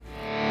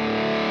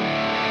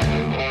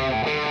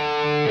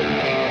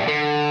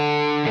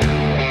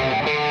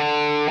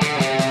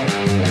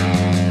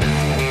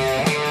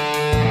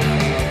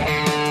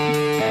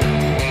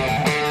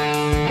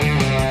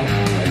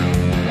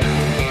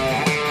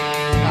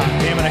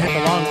it, I hit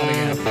the wrong one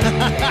again.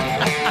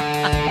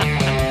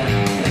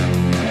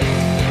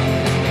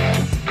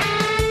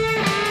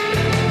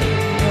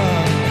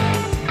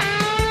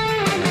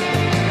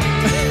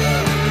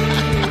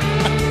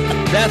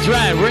 That's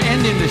right. We're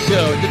ending the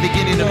show at the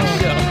beginning of the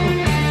show.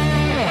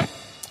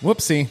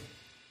 Whoopsie.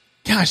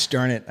 Gosh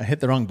darn it. I hit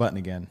the wrong button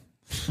again.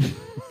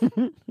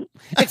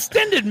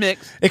 Extended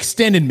mix.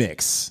 Extended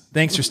mix.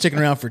 Thanks for sticking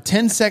around for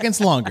 10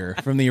 seconds longer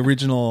from the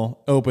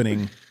original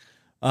opening.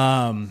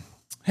 Hey,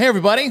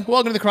 everybody.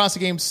 Welcome to the CrossFit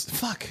Games.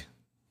 Fuck.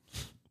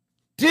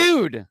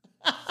 Dude.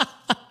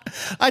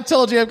 I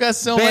told you I've got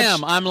so much.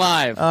 Bam, I'm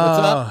live. What's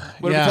up?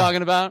 What are we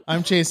talking about?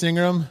 I'm Chase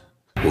Ingram.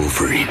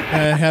 Wolverine.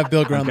 I have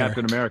Bill Grundler.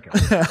 Captain America.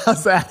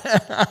 How's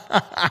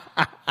that?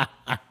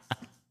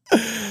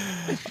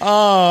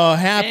 Oh,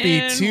 happy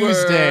And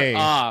Tuesday! we're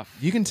off.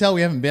 You can tell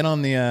we haven't been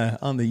on the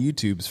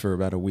YouTubes for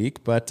about a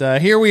week, but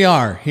here we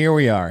are. Here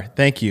we are.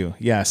 Thank you.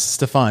 Yes,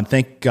 Stefan.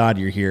 Thank God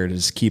you're here to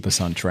just keep us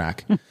on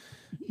track.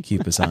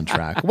 Keep us on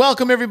track.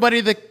 Welcome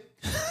everybody to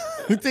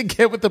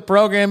Get With the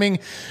Programming.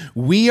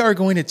 We are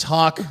going to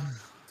talk.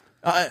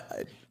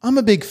 I'm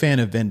a big fan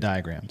of Venn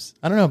diagrams.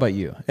 I don't know about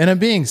you, and I'm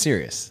being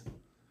serious.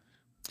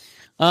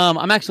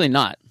 I'm actually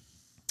not.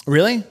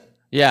 Really?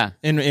 Yeah.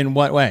 In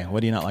what way?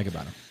 What do you not like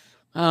about them?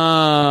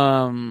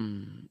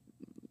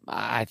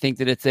 I think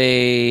that it's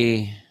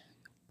a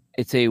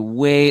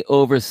way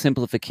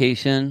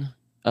oversimplification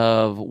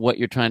of what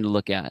you're trying to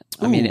look at.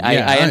 I mean,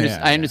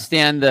 I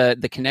understand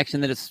the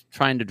connection that it's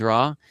trying to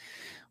draw,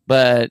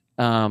 but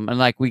and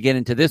like we get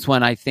into this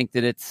one, I think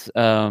that it's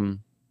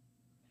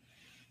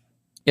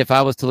if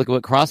I was to look at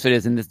what CrossFit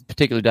is in this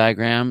particular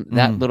diagram,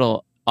 that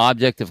little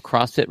object of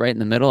CrossFit right in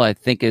the middle, I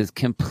think is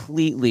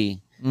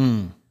completely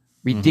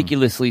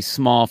ridiculously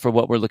small for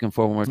what we're looking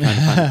for when we're trying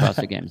to find the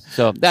CrossFit Games.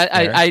 So that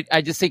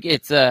I just think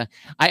it's I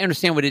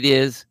understand what it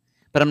is,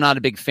 but I'm not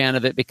a big fan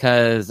of it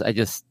because I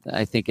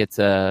think it's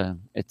a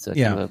kind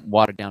of a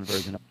watered down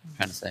version of what I'm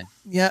trying to say.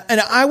 Yeah, and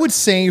I would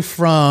say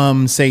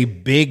from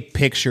big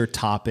picture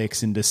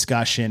topics and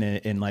discussion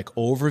and like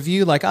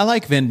overview, like I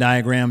like Venn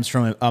diagrams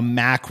from a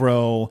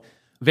macro.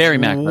 Very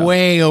macro.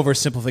 Way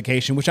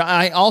oversimplification, which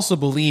I also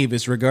believe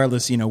is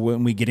regardless,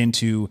 when we get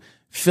into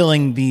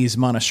filling these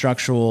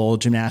monostructural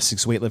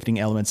gymnastics, weightlifting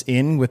elements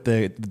in with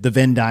the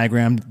Venn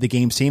diagram, the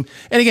games team.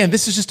 And again,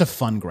 this is just a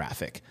fun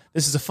graphic.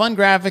 This is a fun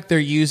graphic they're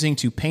using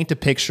to paint a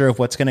picture of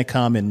what's going to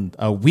come in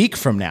a week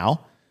from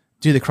now.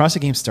 Dude, the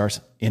CrossFit Games starts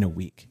in a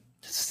week.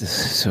 This is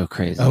so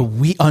crazy. A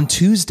week on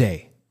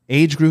Tuesday,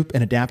 age group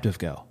and adaptive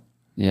go.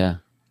 Yeah.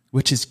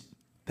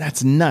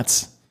 That's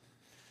nuts.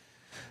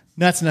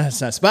 That's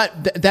nuts.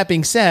 But that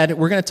being said,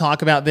 we're going to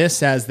talk about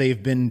this as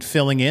they've been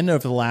filling in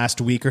over the last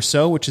week or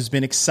so, which has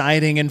been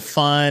exciting and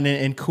fun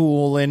and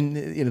cool.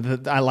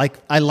 And I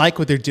like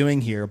what they're doing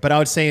here. But I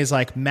would say is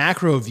like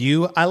macro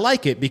view, I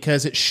like it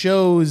because it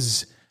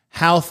shows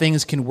how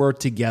things can work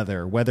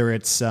together. Whether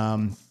it's,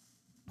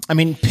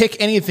 pick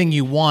anything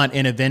you want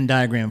in a Venn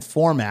diagram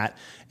format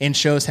and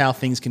shows how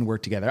things can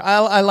work together.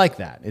 I like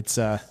that. It's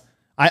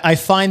I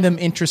find them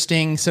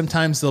interesting.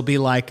 Sometimes they'll be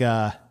like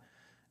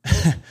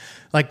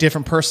like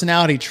different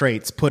personality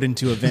traits put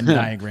into a Venn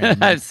diagram.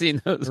 I've seen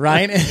those.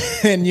 Right?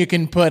 And you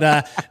can put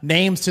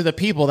names to the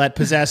people that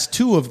possess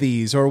two of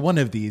these or one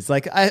of these.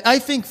 Like, I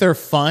think they're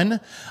fun.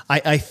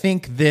 I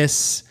think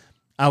this,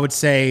 I would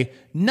say,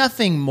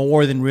 nothing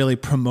more than really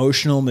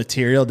promotional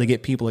material to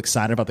get people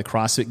excited about the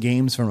CrossFit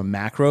Games from a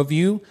macro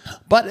view.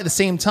 But at the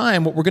same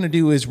time, what we're going to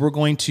do is we're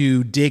going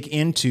to dig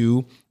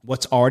into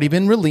what's already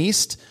been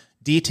released,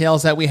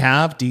 details that we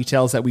have,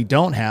 details that we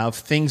don't have,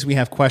 things we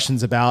have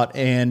questions about,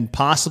 and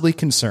possibly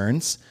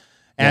concerns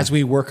as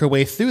we work our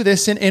way through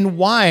this, and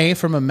why,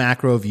 from a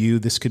macro view,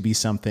 this could be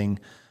something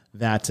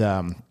that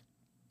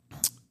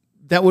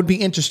that would be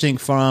interesting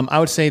from, I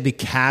would say, the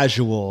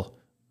casual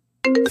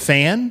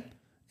fan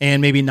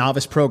and maybe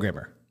novice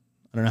programmer.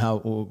 I don't know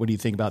what do you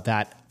think about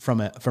that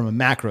from a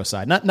macro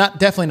side? Not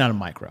definitely not a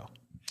micro.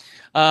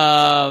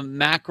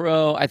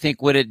 Macro, I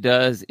think what it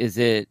does is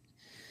if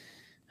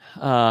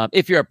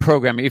you're a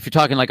programmer, if you're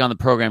talking like on the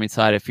programming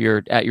side, if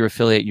you're at your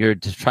affiliate, you're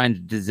just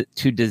trying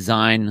to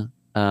design,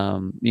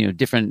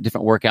 different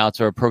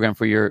workouts or a program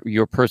for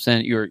your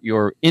person,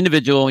 your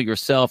individual,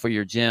 yourself, or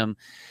your gym.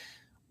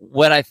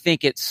 What I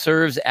think it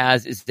serves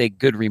as is a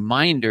good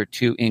reminder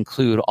to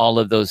include all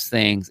of those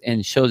things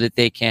and show that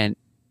they can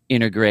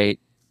integrate,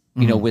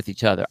 with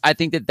each other. I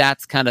think that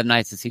that's kind of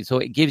nice to see. So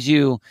it gives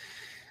you,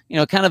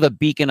 kind of a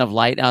beacon of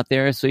light out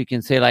there. So you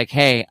can say like,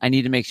 hey, I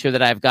need to make sure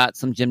that I've got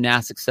some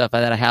gymnastic stuff,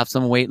 that I have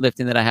some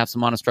weightlifting, that I have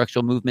some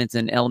monostructural movements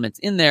and elements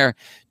in there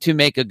to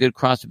make a good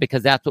CrossFit,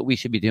 because that's what we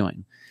should be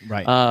doing.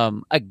 Right.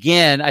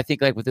 Again, I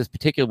think like with this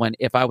particular one,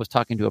 if I was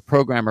talking to a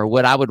programmer,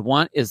 what I would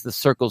want is the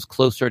circles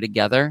closer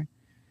together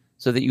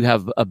so that you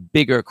have a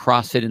bigger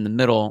CrossFit in the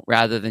middle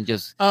rather than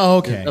just a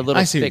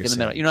little stick in the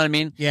middle. You know what I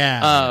mean?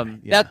 Yeah.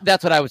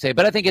 That's what I would say.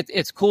 But I think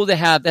it's cool to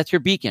have, that's your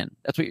beacon.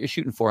 That's what you're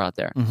shooting for out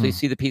there. So you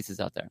see the pieces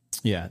out there.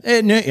 Yeah.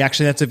 And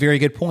actually, that's a very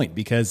good point,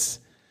 because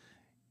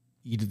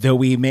though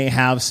we may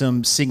have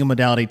some single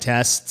modality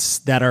tests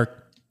that are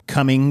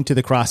coming to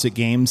the CrossFit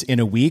Games in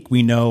a week.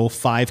 We know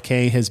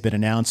 5K has been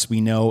announced.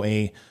 We know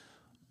a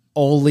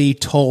Oli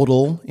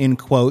total, in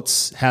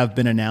quotes, have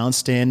been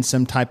announced, and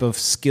some type of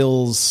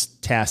skills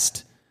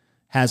test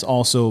has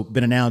also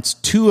been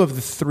announced. 2 of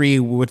the 3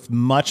 with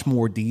much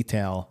more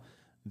detail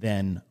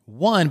than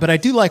 1. But I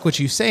do like what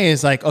you say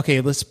is like,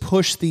 okay, let's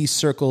push these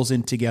circles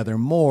in together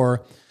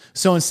more.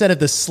 So instead of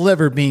the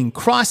sliver being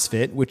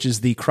CrossFit, which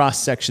is the cross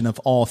section of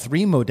all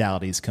 3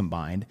 modalities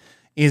combined,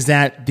 is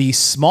that the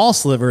small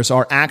slivers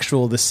are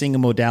the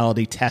single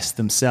modality tests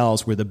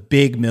themselves, where the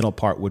big middle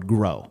part would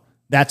grow.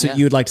 That's what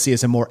you'd like to see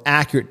as a more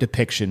accurate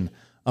depiction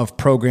of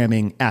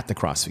programming at the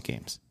CrossFit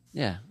Games.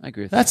 Yeah, I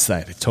agree with that.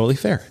 That's totally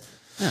fair.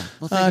 Yeah,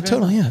 well,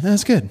 totally. Yeah,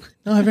 that's good.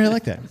 No, I very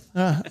like that.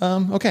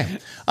 Okay.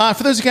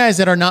 For those guys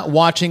that are not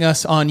watching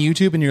us on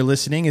YouTube and you're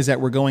listening, is that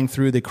we're going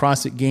through the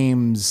CrossFit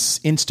Games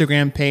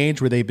Instagram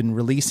page where they've been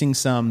releasing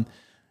some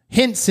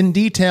hints and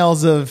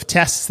details of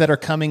tests that are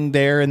coming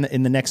there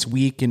in the next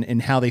week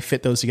and how they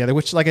fit those together,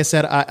 which, like I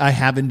said, I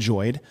have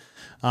enjoyed.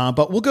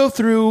 But we'll go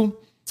through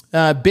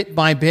bit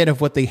by bit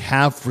of what they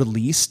have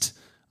released.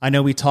 I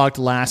know we talked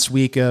last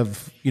week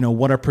of,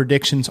 what our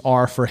predictions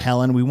are for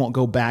Helen. We won't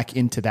go back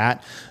into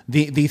that.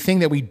 The thing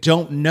that we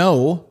don't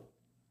know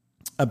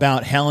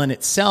about Helen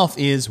itself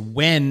is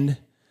when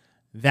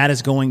that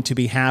is going to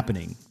be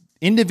happening.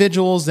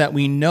 Individuals that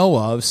we know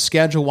of,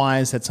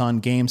 schedule-wise, that's on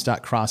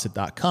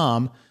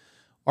games.crossfit.com,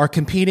 are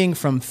competing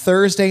from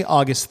Thursday,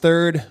 August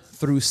 3rd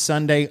through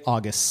Sunday,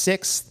 August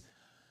 6th.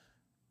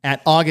 At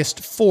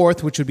August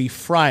 4th, which would be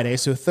Friday,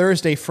 so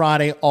Thursday,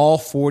 Friday, all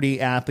 40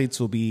 athletes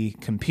will be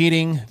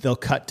competing. They'll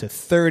cut to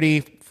 30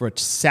 for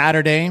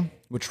Saturday,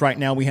 which right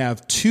now we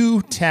have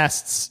 2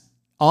 tests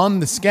on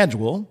the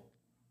schedule.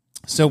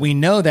 So we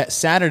know that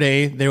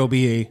Saturday there will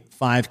be a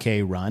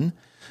 5K run.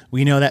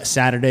 We know that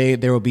Saturday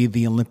there will be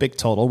the Olympic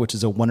total, which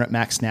is a 1 rep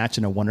max snatch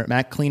and a 1 rep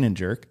max clean and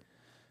jerk.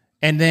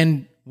 And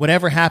then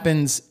whatever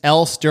happens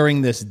else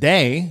during this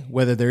day,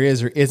 whether there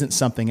is or isn't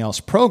something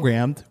else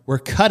programmed, we're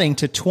cutting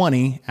to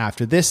 20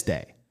 after this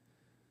day.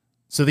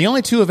 So the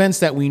only 2 events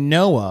that we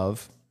know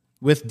of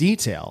with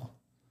detail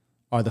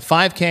are the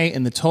 5K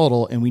and the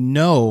total, and we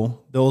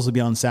know those will be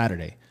on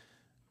Saturday.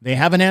 They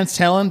haven't announced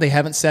Helen. They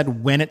haven't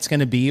said when it's going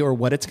to be or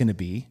what it's going to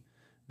be.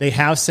 They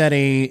have said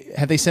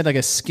have they said like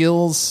a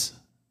skills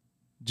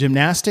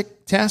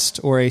gymnastic test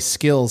or a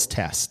skills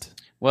test?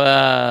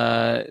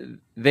 Well,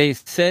 they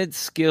said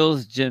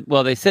skills.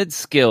 They said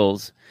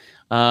skills.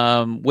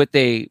 What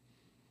they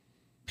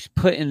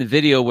put in the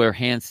video were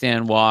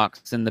handstand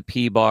walks and the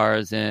P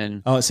bars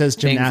and it says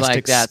gymnastic things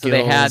like that. Skills. So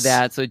they had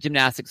that. So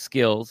gymnastic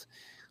skills.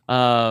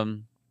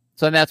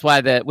 So that's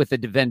why with the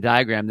Venn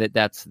diagram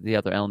that's the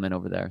other element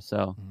over there.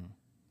 So.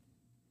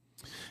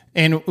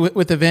 And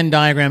with the Venn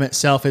diagram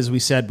itself, as we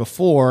said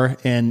before,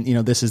 and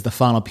this is the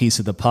final piece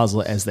of the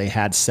puzzle as they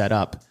had set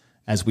up,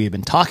 as we have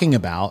been talking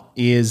about,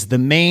 is the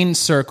main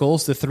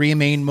circles, the 3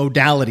 main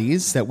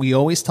modalities that we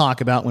always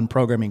talk about when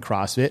programming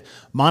CrossFit.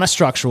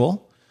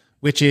 Monostructural,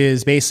 which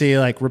is basically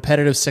like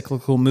repetitive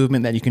cyclical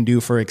movement that you can do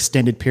for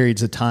extended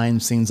periods of time.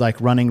 Things like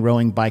running,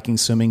 rowing, biking,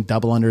 swimming.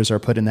 Double unders are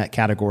put in that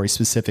category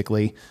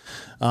specifically.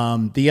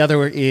 The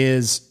other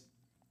is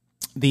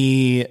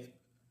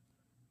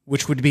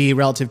which would be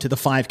relative to the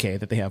 5K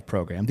that they have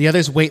programmed. The other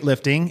is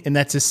weightlifting, and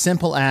that's as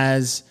simple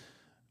as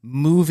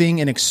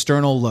moving an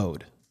external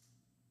load.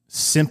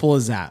 Simple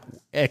as that.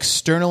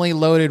 Externally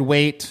loaded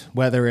weight,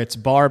 whether it's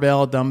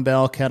barbell,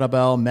 dumbbell,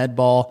 kettlebell, med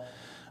ball.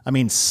 I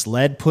mean,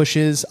 sled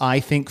pushes, I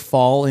think,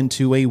 fall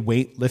into a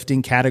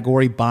weightlifting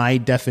category by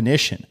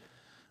definition.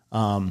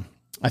 I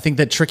think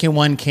the tricky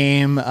one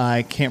came,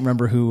 I can't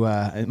remember who,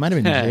 it might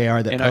have been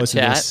JR that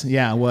posted this.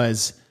 Yeah, it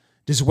was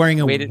just wearing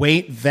a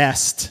weight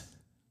vest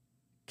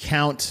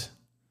count,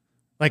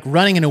 like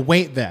running in a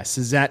weight vest.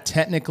 Is that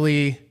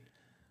technically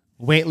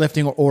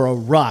weightlifting or a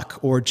ruck,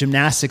 or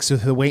gymnastics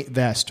with a weight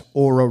vest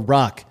or a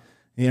ruck?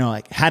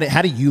 How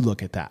do you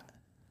look at that?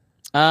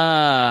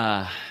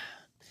 I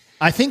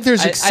think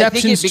there's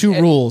exceptions to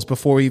rules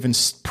before we even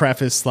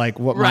preface like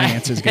what my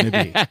answer is going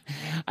to be.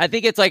 I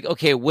think it's like,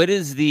 okay, what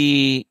is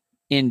the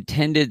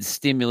intended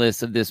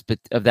stimulus of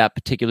that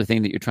particular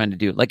thing that you're trying to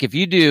do? Like if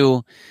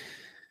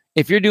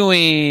you're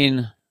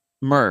doing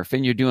Murph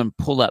and you're doing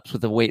pull-ups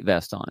with a weight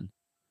vest on,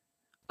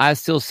 I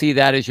still see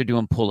that as you're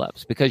doing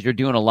pull-ups because you're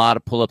doing a lot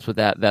of pull-ups with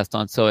that vest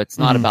on. So it's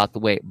not about the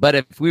weight. But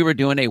if we were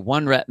doing a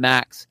 1 rep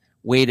max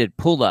weighted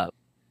pull-up,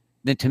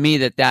 then to me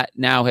that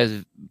now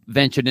has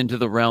ventured into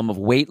the realm of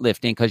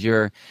weightlifting because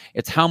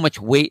it's how much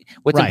weight.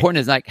 What's important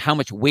is like how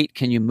much weight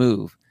can you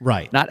move,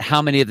 right? Not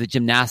how many of the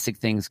gymnastic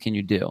things can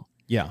you do.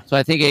 Yeah. So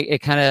I think it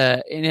kind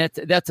of, and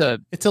it's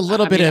a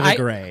little bit of a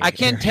gray. I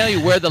can't tell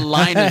you where the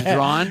line is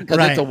drawn because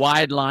it's a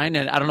wide line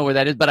and I don't know where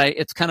that is, but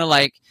it's kind of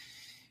like,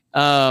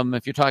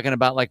 if you're talking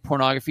about like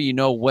pornography,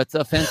 what's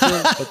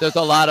offensive, but there's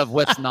a lot of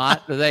what's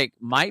not. Like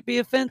might be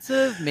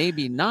offensive,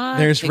 maybe not.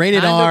 There's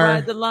rated R,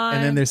 and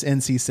then there's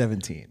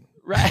NC-17.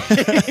 Right.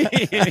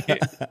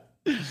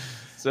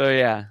 So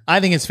yeah, I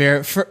think it's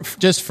fair.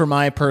 Just for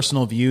my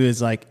personal view,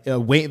 is like a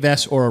weight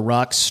vest or a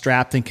ruck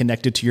strapped and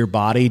connected to your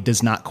body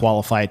does not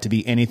qualify it to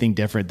be anything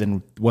different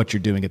than what you're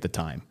doing at the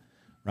time,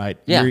 right?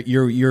 Yeah.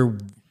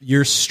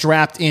 You're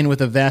strapped in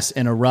with a vest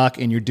and a ruck,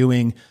 and you're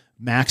doing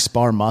max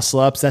bar muscle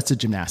ups. That's a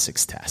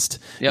gymnastics test.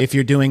 Yep. If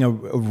you're doing a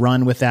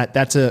run with that,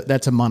 that's a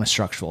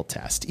monostructural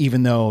test.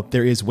 Even though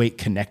there is weight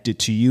connected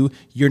to you,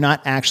 you're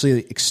not actually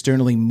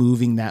externally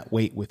moving that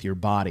weight with your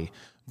body.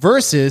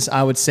 Versus,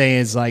 I would say,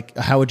 is like,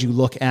 how would you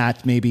look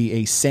at maybe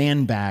a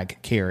sandbag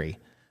carry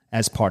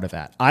as part of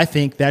that? I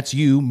think that's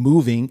you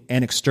moving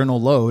an external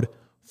load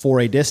for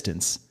a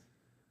distance,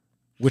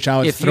 which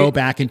I would throw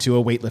back into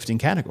a weightlifting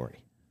category.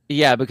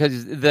 Yeah,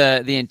 because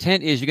the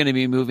intent is you're going to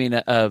be moving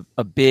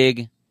a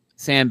big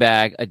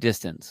sandbag a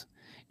distance,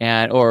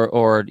 and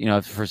or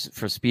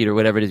for speed or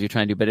whatever it is you're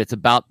trying to do. But it's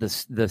about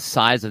the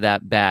size of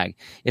that bag.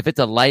 If it's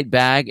a light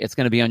bag, it's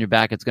going to be on your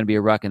back. It's going to be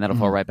a ruck, and that'll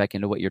fall right back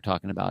into what you're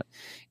talking about.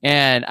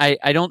 And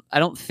I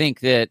don't think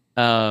that.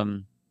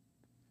 And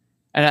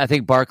I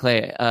think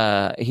Barclay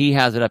he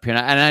has it up here,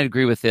 and I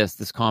agree with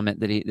this comment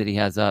that he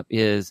has up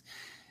is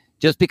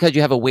just because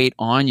you have a weight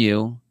on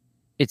you,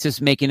 it's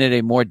just making it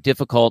a more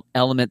difficult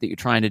element that you're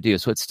trying to do.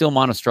 So it's still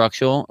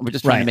monostructural. We're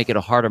just trying to make it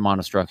a harder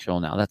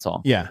monostructural now. That's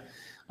all. Yeah.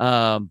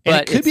 But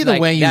it could be the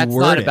way you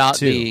word it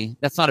too.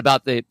 That's not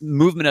about the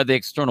movement of the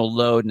external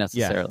load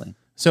necessarily. Yeah.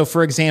 So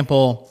for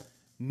example,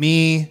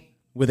 me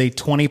with a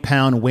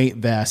 20-pound weight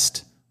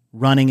vest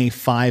running a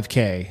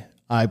 5K,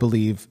 I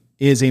believe,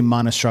 is a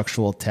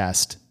monostructural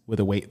test with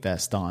a weight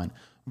vest on,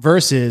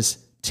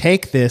 versus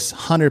take this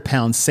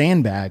 100-pound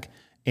sandbag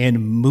and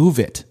move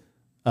it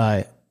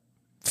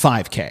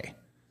 5K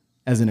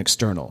as an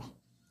external,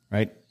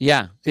 right?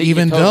 Yeah.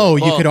 Even though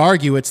you could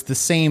argue it's the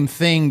same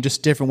thing,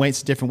 just different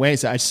weights, different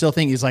ways. I still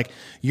think it's like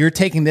you're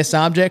taking this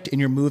object and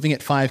you're moving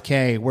it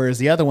 5K, whereas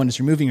the other one is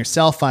you're moving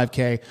yourself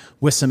 5K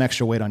with some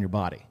extra weight on your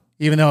body.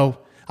 Even though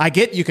I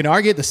get you can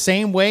argue it the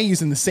same way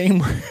using the same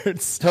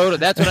words. Totally.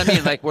 That's what I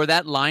mean. Like where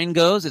that line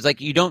goes is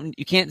like you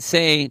can't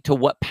say to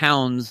what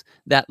pounds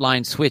that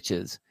line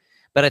switches,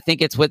 but I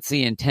think it's what's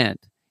the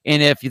intent.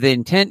 And if the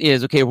intent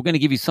is, okay, we're going to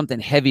give you something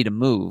heavy to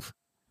move.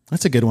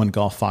 That's a good one,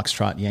 Golf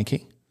Foxtrot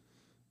Yankee.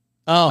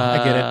 Oh, I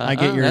get it. I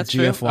get your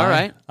GFY. True. All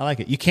right. I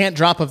like it. You can't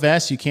drop a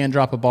vest. You can't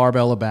drop a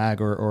barbell, a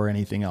bag, or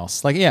anything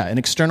else. Like, yeah, an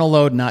external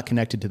load not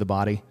connected to the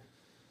body.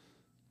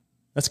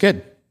 That's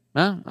good.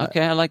 Oh,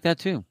 okay. I like that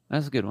too.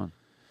 That's a good one.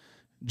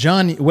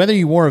 John, whether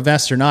you wore a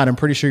vest or not, I'm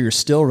pretty sure you're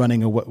still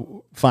running a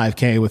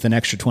 5K with an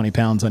extra 20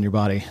 pounds on your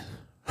body.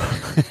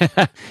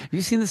 Have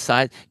you seen the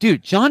size?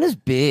 Dude, John is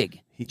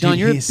big. John,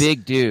 you're a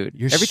big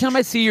dude. Every time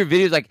I see your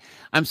videos, like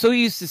I'm so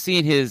used to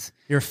seeing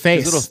your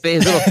face, his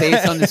little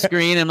face on the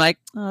screen. I'm like,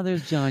 oh,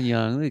 there's John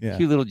Young,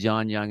 cute little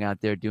John Young out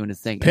there doing his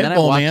thing. And then I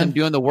watch him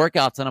doing the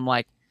workouts, and I'm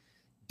like,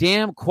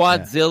 damn,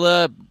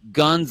 Quadzilla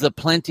guns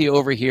aplenty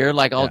over here,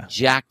 like all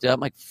jacked up. I'm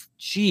like,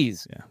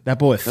 jeez, that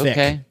boy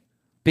thick,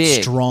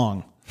 big,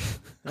 strong,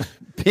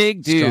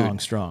 big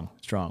dude, strong.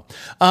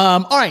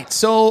 All right,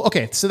 so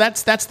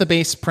that's the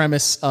base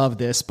premise of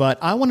this, but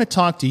I want to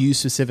talk to you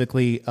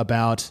specifically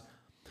about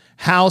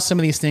how some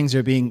of these things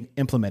are being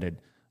implemented.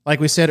 Like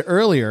we said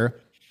earlier,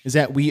 is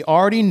that we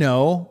already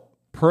know,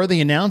 per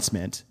the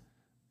announcement,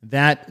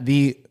 that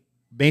the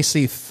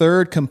basically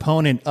third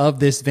component of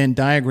this Venn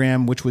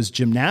diagram, which was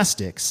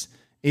gymnastics,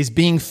 is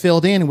being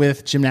filled in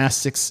with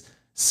gymnastics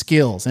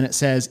skills. And it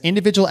says,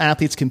 individual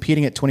athletes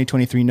competing at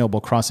 2023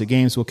 Noble CrossFit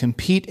Games will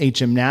complete a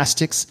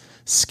gymnastics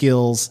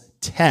skills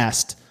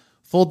test.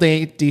 Full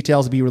day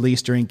details will be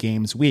released during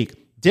Games Week.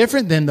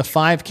 Different than the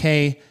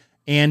 5K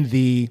and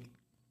the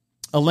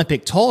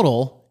Olympic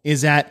total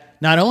is that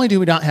not only do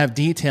we not have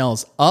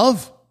details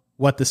of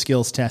what the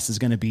skills test is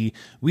going to be,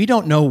 we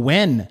don't know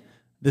when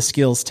the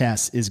skills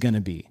test is going to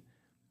be.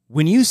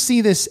 When you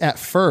see this at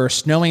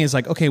first, knowing is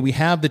like, okay, we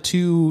have the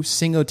 2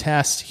 single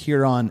tests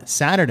here on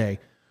Saturday.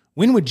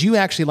 When would you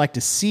actually like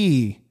to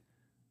see?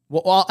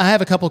 Well, I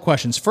have a couple of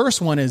questions.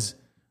 First one is,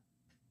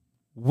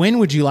 when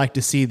would you like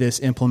to see this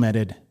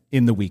implemented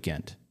in the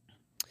weekend?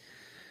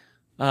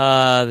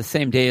 The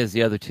same day as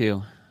the other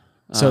 2.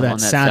 So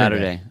that's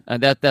Saturday.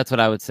 That's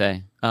what I would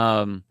say.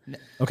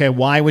 Okay,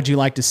 why would you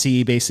like to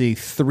see basically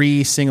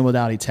 3 single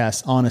modality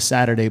tests on a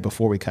Saturday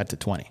before we cut to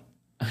 20?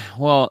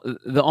 Well,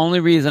 the only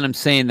reason I'm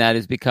saying that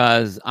is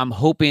because I'm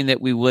hoping that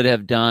we would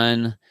have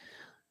done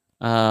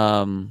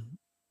a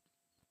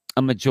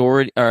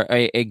majority or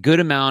a good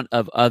amount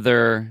of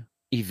other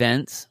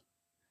events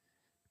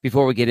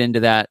before we get into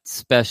that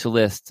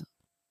specialist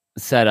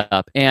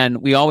setup.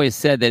 And we always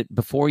said that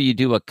before you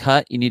do a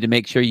cut, you need to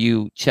make sure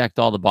you checked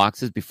all the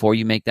boxes before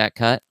you make that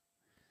cut.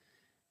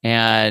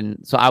 And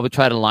so I would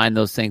try to line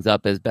those things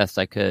up as best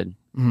I could.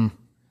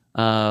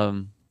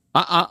 Mm-hmm.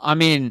 I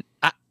mean,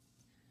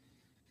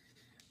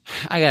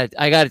 I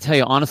got to tell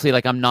you honestly,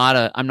 like I'm not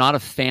a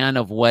fan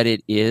of what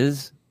it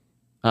is.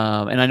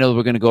 And I know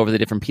we're going to go over the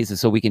different pieces,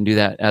 so we can do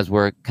that as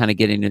we're kind of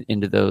getting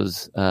into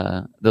those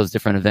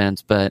different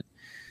events. But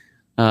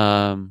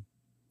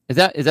is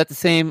that the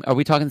same? Are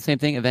we talking the same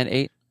thing? Event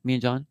 8? Me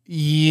and John?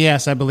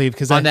 Yes, I believe,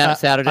 because On that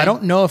Saturday? I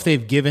don't know if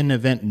they've given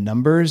event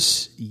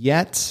numbers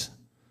yet.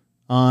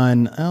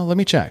 Let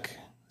me check.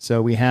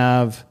 So we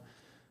have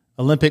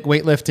Olympic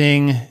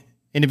weightlifting,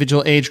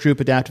 individual age group,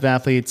 adaptive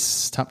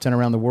athletes, top 10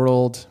 around the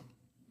world.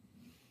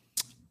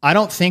 I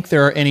don't think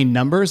there are any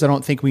numbers. I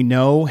don't think we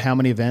know how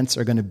many events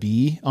are going to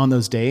be on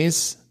those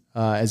days.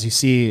 As you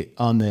see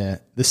on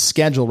the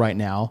schedule right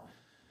now,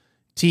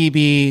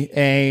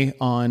 TBA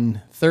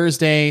on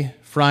Thursday,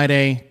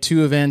 Friday,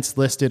 2 events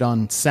listed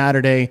on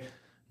Saturday,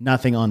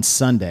 nothing on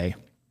Sunday.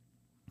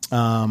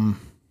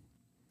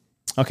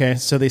 Okay,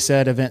 so they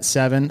said event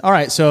 7. All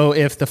right, so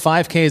if the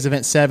 5K is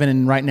event 7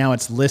 and right now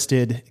it's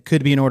listed,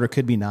 could be in order,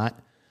 could be not.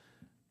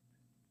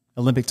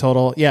 Olympic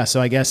total, yeah, so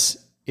I guess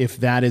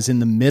if that is in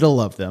the middle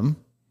of them,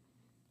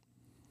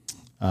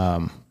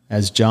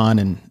 as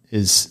John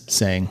is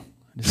saying,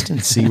 I just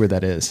didn't see where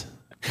that is.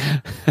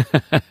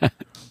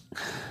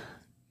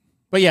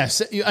 But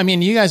yes, I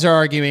mean, you guys are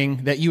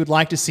arguing that you would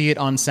like to see it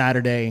on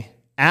Saturday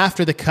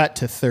after the cut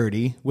to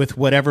 30 with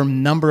whatever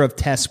number of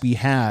tests we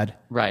had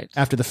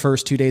after the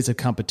first 2 days of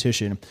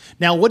competition.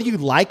 Now, what do you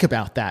like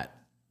about that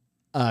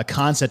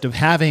concept of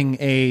having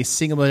a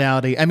single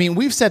modality? I mean,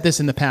 we've said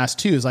this in the past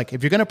too, is like,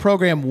 if you're going to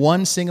program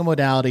one single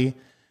modality,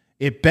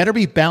 it better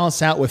be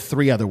balanced out with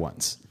 3 other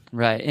ones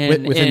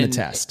within the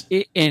test.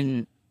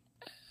 And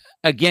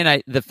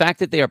again, the fact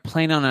that they are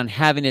planning on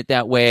having it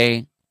that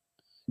way,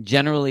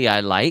 generally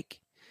I like.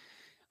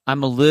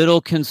 I'm a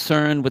little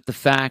concerned with the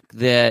fact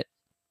that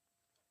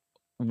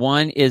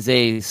one is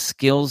a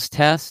skills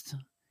test,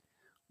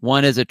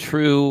 one is a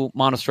true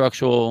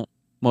monostructural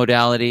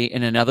modality,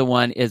 and another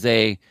one is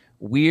a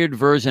weird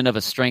version of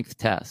a strength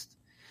test.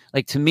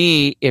 Like, to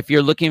me, if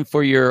you're looking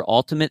for your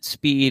ultimate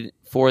speed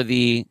for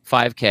the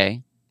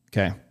 5K,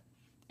 okay,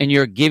 and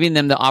you're giving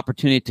them the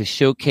opportunity to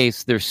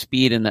showcase their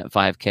speed in that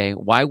 5K,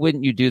 why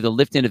wouldn't you do the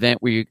lifting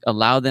event where you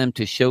allow them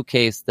to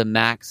showcase their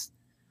max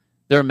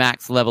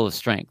level of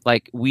strength?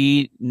 Like,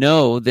 we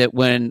know that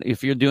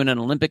if you're doing an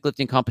Olympic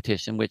lifting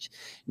competition, which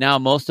now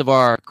most of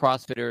our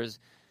CrossFitters,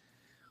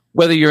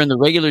 whether you're in the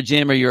regular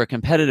gym or you're a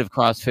competitive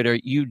CrossFitter,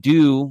 you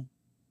do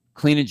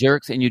clean and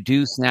jerks and you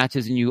do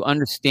snatches and you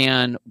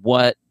understand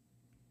what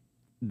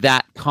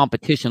that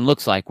competition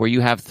looks like, where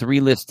you have 3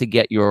 lifts to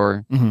get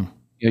your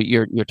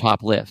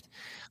top lift.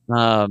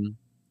 Why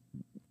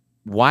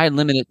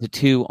limit it to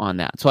 2 on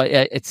that? So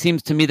it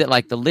seems to me that,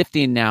 like, the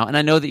lifting now, and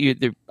I know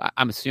that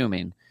I'm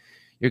assuming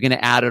you're going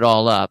to add it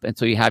all up, and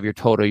so you have your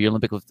total, your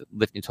Olympic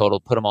lifting total,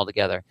 put them all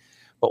together.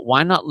 But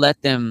why not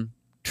let them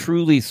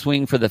truly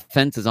swing for the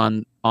fences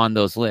on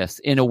those lifts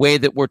in a way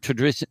that we're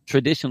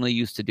traditionally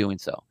used to doing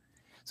so?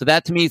 So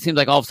that, to me, seems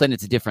like all of a sudden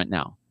it's different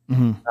now.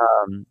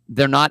 Mm-hmm.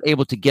 They're not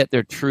able to get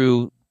their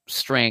true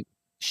strength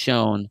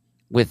shown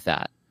with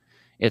that.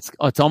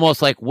 It's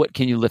almost like, what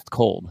can you lift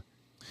cold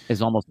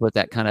is almost what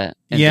that kind of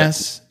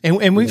yes.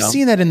 And we've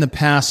seen that in the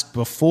past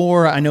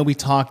before. I know we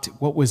talked,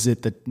 what was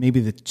it, maybe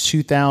the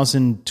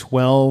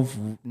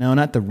 2012, no,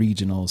 not the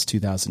regionals,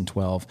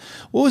 2012.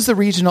 What was the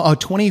regional?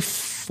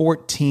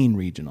 2014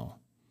 regional,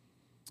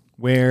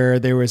 where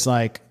there was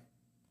like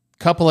a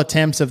couple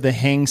attempts of the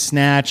hang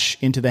snatch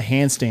into the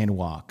handstand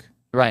walk.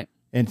 Right.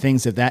 And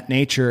things of that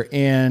nature.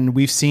 And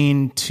we've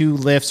seen 2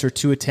 lifts or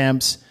 2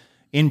 attempts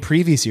in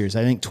previous years.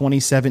 I think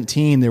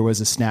 2017, there was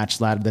a snatch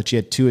ladder that you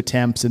had 2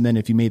 attempts, and then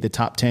if you made the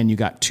top 10, you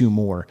got 2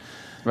 more.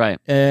 Right.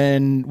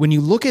 And when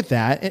you look at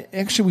that,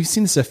 actually, we've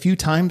seen this a few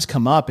times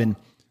come up. And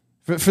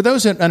for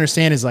those that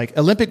understand, is like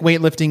Olympic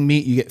weightlifting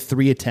meet, you get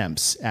 3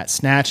 attempts at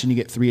snatch and you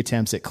get 3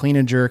 attempts at clean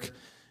and jerk.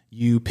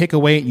 You pick a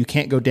weight, you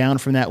can't go down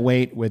from that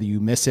weight, whether you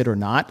miss it or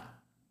not.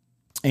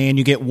 And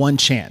you get 1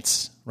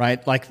 chance,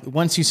 right? Like,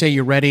 once you say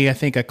you're ready, I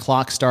think a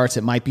clock starts,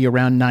 it might be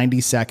around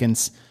 90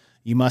 seconds.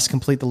 You must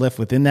complete the lift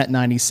within that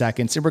 90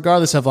 seconds. And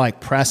regardless of like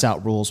press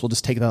out rules, we'll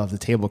just take that off the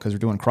table because we're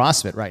doing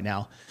CrossFit right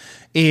now,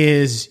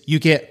 is you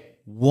get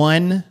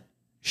 1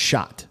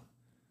 shot.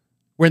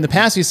 Where in the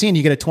past you've seen,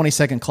 you get a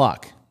 20-second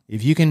clock.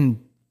 If you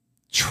can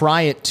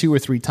try it 2 or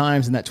 3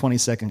 times in that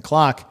 20-second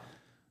clock,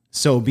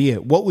 so be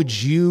it. What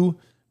would you,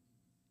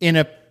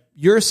 in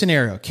your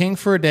scenario, king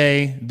for a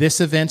day, this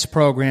event's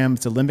program,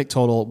 it's Olympic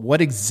total,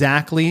 what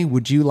exactly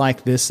would you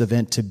like this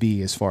event to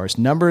be as far as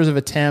numbers of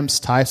attempts,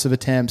 types of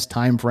attempts,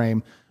 time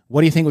frame? What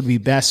do you think would be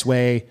best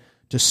way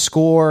to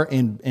score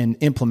and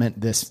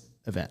implement this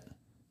event?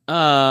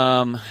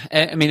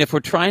 I mean, if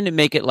we're trying to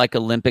make it like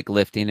Olympic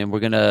lifting and we're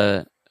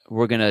gonna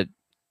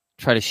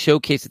try to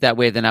showcase it that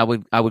way, then I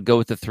would go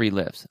with the 3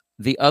 lifts.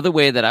 The other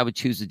way that I would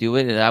choose to do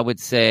it is I would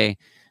say,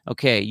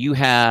 okay, you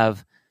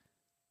have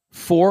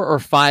 4 or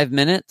 5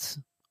 minutes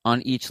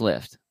on each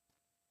lift,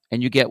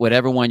 and you get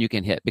whatever one you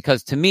can hit.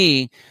 Because to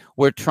me,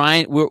 we're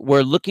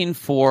looking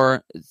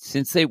for,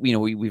 since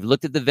we've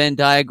looked at the Venn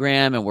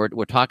diagram and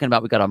we're talking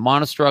about, we got our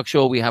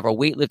monostructural, we have our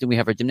weightlifting, we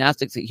have our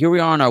gymnastics. Here we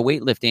are on our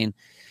weightlifting.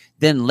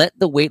 Then let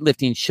the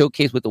weightlifting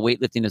showcase what the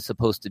weightlifting is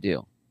supposed to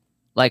do.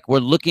 Like, we're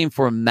looking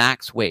for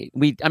max weight.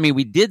 We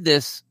did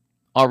this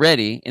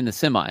already in the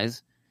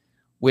semis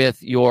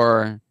with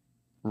your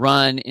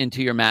run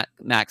into your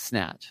max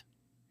snatch.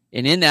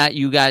 And in that,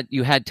 you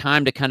had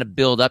time to kind of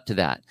build up to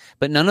that.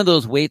 But none of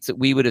those weights that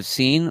we would have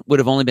seen would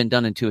have only been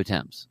done in 2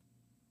 attempts.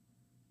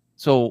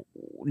 So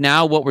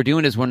now what we're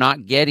doing is we're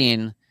not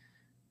getting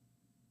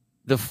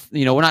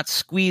we're not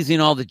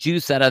squeezing all the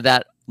juice out of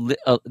that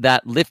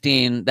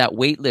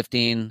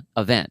weightlifting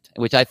event,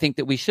 which I think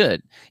that we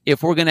should.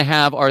 If we're going to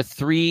have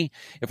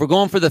if we're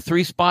going for the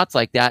 3 spots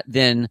like that,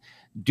 then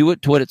do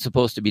it to what it's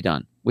supposed to be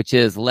done, which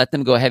is let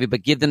them go heavy,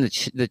 but give them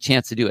the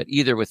chance to do it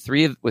either with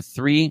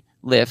three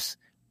lifts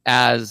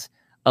as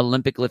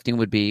Olympic lifting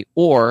would be,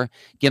 or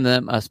give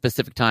them a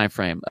specific time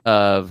frame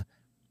of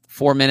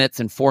 4 minutes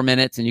and 4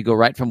 minutes, and you go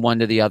right from one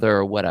to the other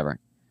or whatever,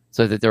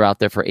 so that they're out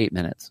there for 8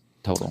 minutes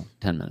total,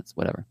 10 minutes,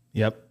 whatever.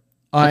 Yep.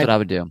 That's what I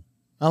would do.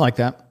 I like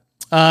that.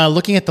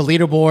 Looking at the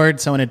leaderboard,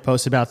 someone had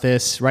posted about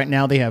this. Right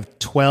now they have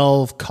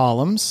 12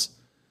 columns.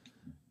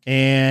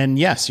 And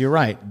yes, you're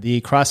right.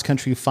 The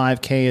cross-country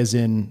 5K is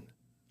in,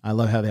 I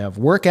love how they have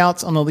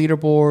workouts on the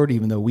leaderboard,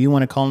 even though we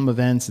want to call them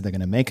events. They're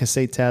going to make us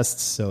say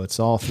tests. So it's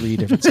all 3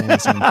 different saying the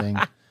same thing.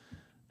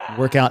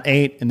 Workout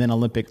 8 and then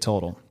Olympic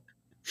total.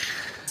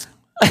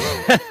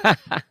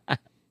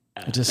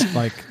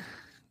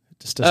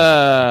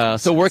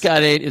 So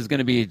workout 8 is going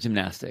to be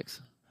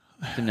gymnastics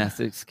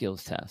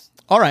skills test.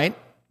 All right.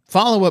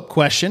 Follow-up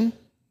question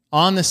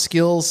on the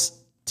skills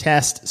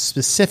test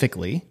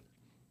specifically.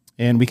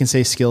 And we can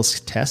say skills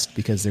test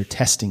because they're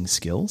testing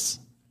skills,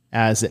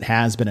 as it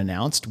has been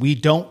announced. We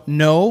don't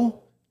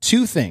know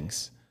 2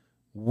 things: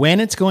 when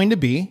it's going to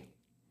be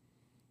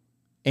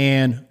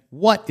and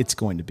what it's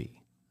going to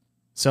be.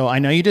 So I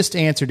know you just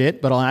answered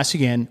it, but I'll ask you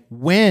again.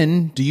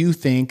 When do you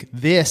think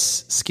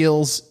this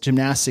skills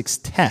gymnastics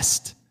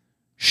test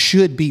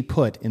should be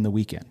put in the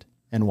weekend,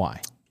 and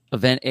why?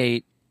 Event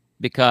 8,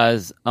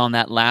 because on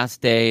that last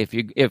day,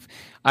 if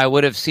I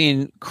would have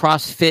seen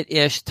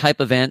CrossFit-ish type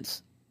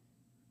events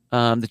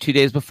the 2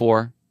 days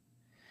before,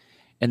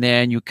 and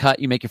then you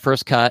make your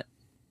first cut.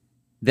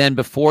 Then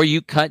before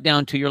you cut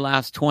down to your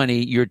last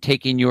 20, you're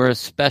taking your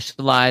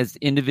specialized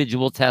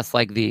individual tests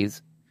like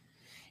these,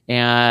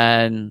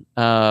 and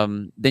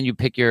then you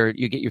get your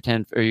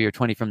 10 or your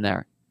 20 from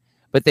there.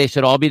 But they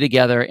should all be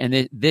together,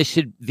 and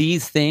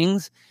these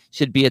things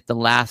should be at the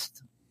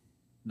last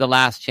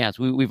chance.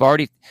 We want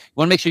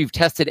to make sure you've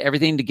tested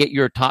everything to get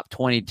your top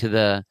 20 into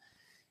the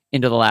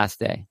last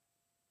day.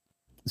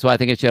 So I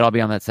think it should all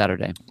be on that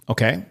Saturday.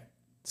 Okay.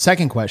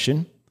 Second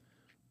question.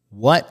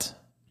 What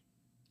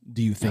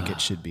do you think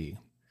it should be?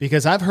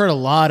 Because I've heard a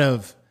lot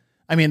of,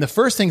 the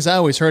first things I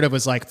always heard of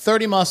was like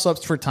 30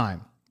 muscle-ups for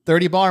time,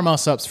 30 bar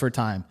muscle-ups for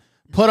time.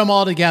 Put them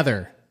all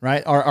together,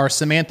 right? Our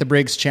Samantha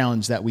Briggs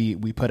challenge that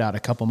we put out a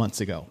couple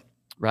months ago.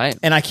 Right.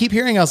 And I keep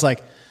hearing, I was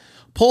like,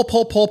 pull.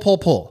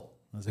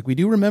 I was like, we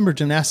do remember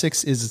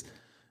gymnastics is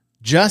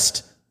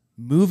just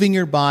moving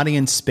your body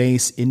in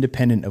space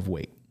independent of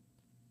weight.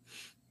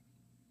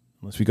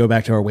 Unless we go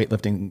back to our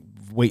weightlifting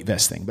weight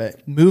vest thing,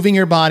 but moving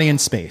your body in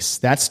space,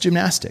 that's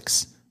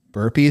gymnastics.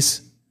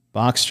 Burpees,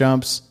 box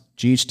jumps,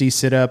 GHD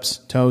sit-ups,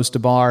 toes to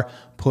bar,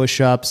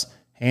 push-ups,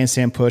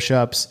 handstand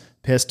push-ups,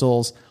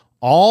 pistols,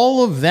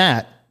 all of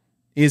that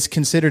is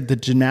considered the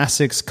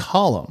gymnastics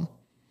column.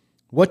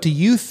 What do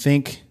you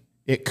think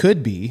it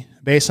could be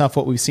based off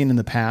what we've seen in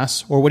the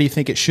past, or what do you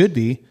think it should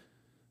be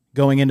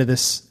going into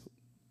this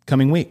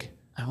coming week?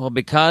 Well,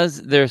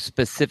 because they're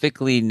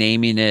specifically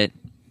naming it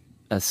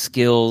a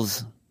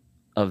skills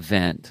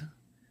event,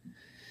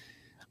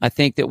 I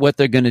think that what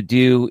they're going to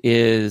do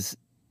is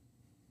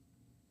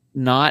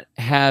not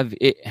have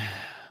it.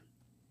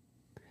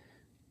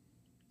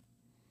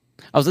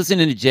 I was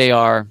listening to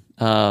JR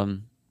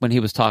when he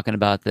was talking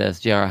about this,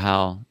 JR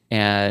Howe,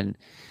 and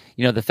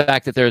the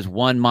fact that there's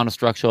one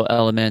monostructural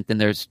element and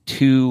there's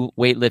 2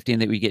 weightlifting,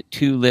 that we get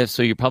 2 lifts.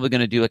 So you're probably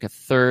going to do like a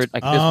third,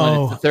 like this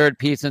one, it's the third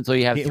piece. And so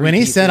you have 3 when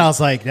he pieces. said, I was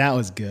like, that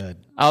was good.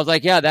 I was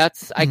like, yeah,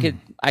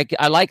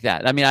 I like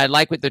that. I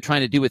like what they're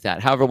trying to do with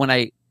that. However,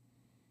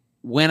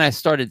 when I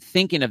started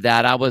thinking of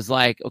that, I was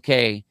like,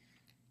 okay,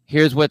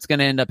 here's what's going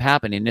to end up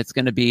happening. It's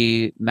going to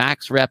be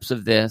max reps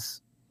of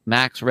this,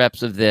 max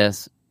reps of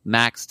this,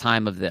 max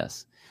time of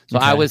this. So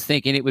okay. I was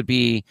thinking it would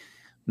be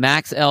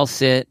max L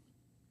sit.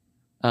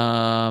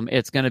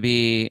 It's going to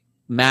be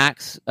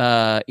max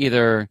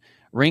either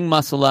ring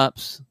muscle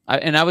ups,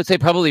 and I would say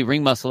probably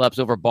ring muscle ups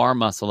over bar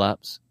muscle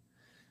ups.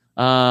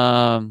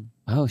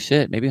 Oh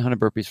shit, maybe 100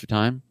 burpees for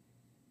time.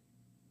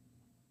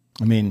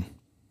 I mean,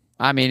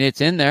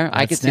 it's in there.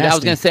 I could see that.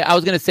 I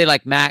was gonna say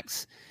like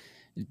max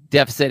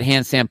deficit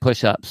handstand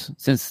push-ups,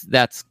 since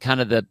that's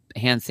kind of the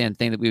handstand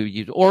thing that we would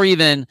use, or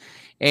even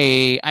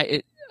a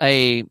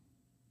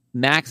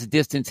max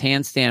distance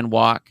handstand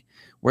walk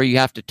where you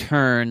have to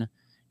turn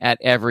at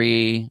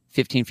every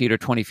 15 feet or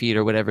 20 feet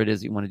or whatever it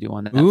is you want to do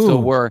on that. Ooh. So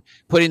we're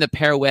putting the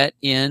pirouette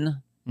in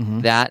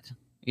that,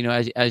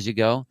 as you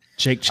go.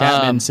 Jake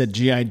Chapman said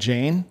G.I.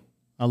 Jane,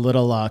 a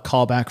little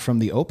callback from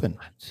the Open.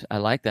 I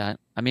like that.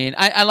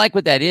 I like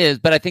what that is,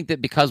 but I think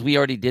that because we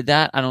already did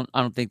that, I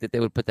don't think that they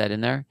would put that in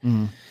there.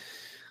 Mm-hmm.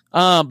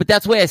 But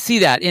that's the way I see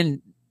that.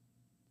 And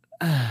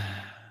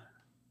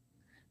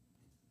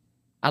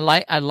I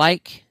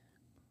like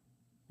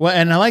Well,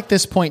 and I like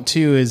this point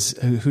too, is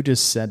who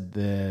just said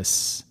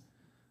this?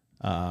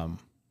 And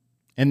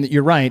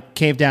you're right.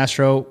 Cave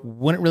Dastro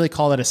wouldn't really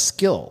call that a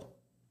skill.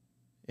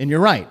 And you're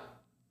right.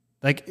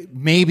 Like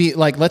maybe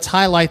like let's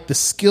highlight the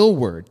skill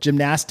word,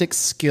 gymnastics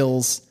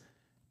skills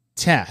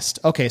test.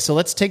 Okay, so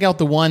let's take out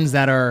the ones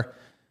that are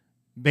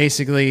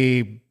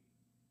basically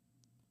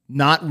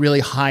not really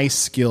high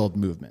skilled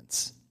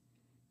movements.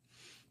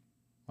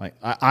 Like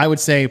I would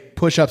say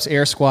push-ups,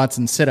 air squats,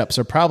 and sit-ups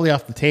are probably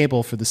off the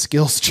table for the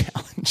skills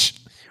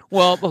challenge.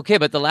 Well, okay,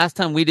 but the last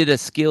time we did a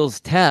skills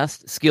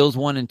test, skills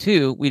 1 and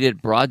 2, we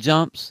did broad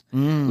jumps,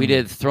 we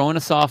did throwing a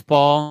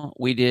softball,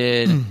 we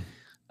did.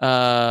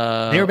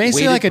 They were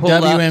basically like a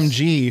pull-ups.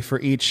 WMG for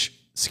each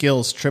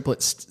skills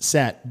triplet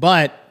set.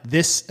 But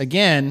this,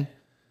 again,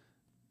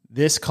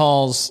 this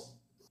calls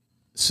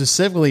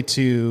specifically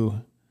to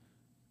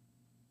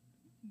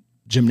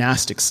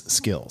gymnastics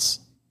skills.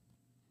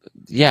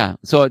 Yeah.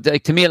 So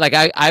to me, like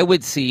I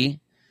would see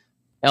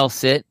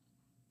L-sit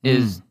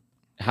is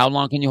how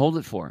long can you hold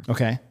it for?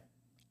 Okay.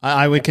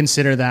 I would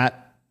consider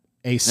that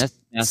a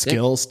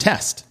skills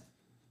test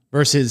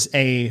versus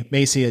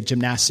basically a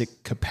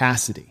gymnastic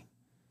capacity.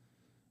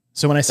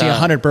 So when I see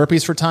 100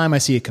 burpees for time, I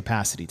see a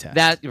capacity test.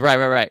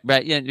 Right.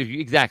 Yeah,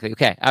 exactly.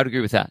 Okay. I would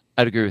agree with that.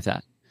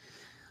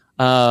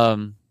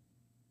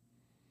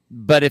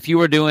 But if you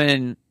were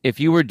doing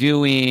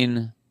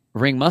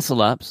ring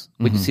muscle ups,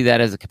 would you see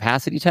that as a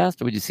capacity test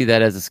or would you see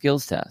that as a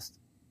skills test?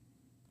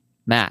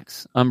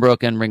 Max,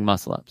 unbroken ring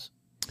muscle ups.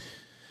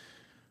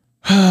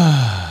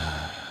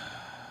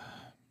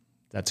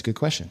 That's a good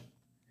question.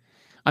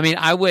 I mean,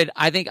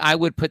 I think I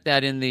would put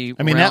that in the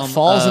that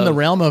falls in the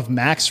realm of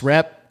max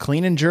rep,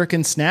 clean and jerk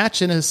and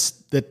snatch, and is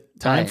the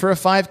time for a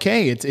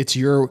 5K. It's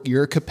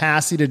your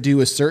capacity to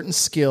do a certain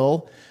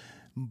skill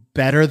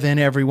better than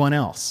everyone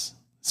else.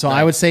 So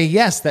I would say,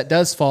 yes, that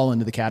does fall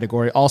into the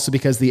category, also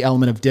because the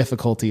element of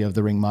difficulty of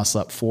the ring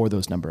muscle up for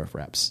those number of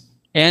reps.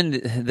 And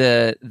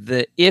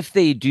the if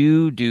they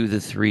do the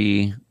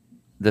three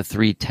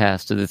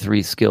test or the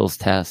 3 skills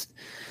test,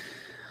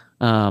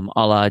 a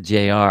la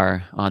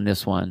JR on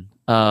this one,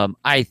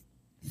 I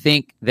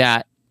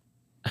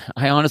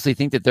honestly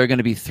think that they're going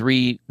to be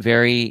 3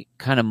 very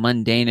kind of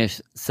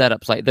mundane-ish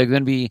setups. Like they're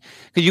going to be,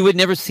 because you would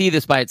never see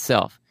this by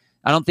itself.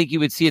 I don't think you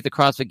would see at the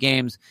CrossFit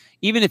Games,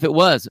 even if it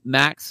was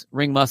max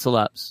ring muscle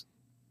ups.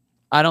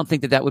 I don't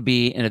think that would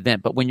be an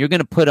event. But when you're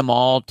going to put them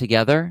all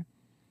together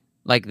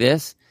like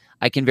this,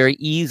 I can very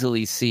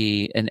easily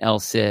see an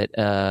L-sit,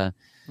 ring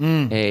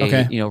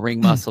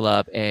muscle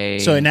up.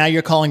 So now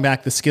you're calling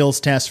back the skills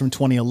test from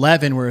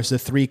 2011, where it's the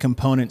 3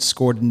 components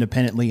scored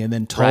independently and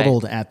then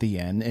totaled at the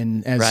end.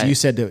 And as you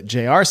said, that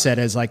JR said,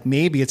 as like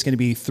maybe it's going to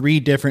be 3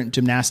 different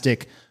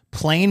gymnastic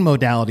plane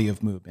modality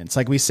of movements.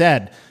 Like we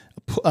said,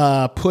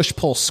 push,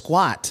 pull,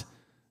 squat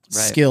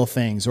skill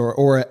things,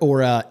 or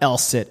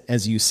L-sit,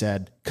 as you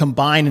said,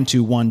 combined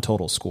into one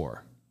total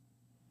score.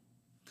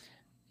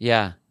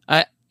 Yeah.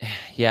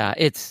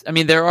 It's. I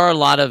mean, there are a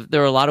lot of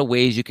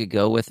ways you could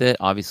go with it.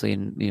 Obviously,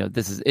 and I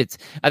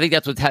think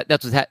that's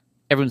what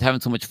everyone's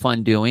having so much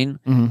fun doing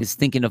is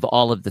thinking of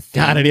all of the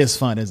things. God, it is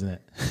fun, isn't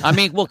it? I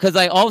mean, well, because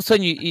all of a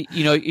sudden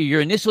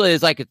your initial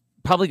is like it's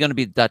probably going to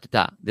be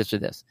this or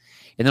this,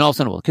 and then all of a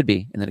sudden, it could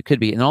be, and then it could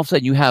be, and then all of a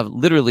sudden you have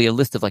literally a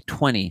list of like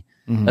 20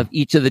 of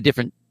each of the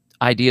different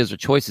ideas or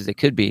choices it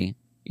could be.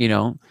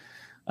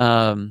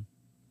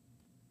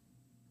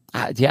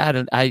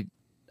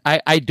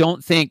 I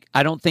don't think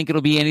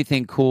it'll be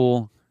anything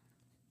cool.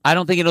 I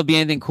don't think it'll be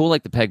anything cool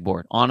like the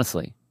pegboard,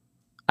 honestly.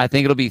 I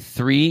think it'll be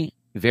 3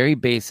 very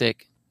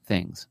basic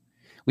things.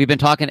 We've been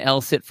talking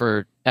L-sit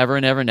for ever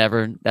and ever and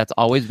ever. That's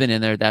always been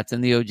in there. That's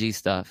in the OG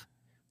stuff.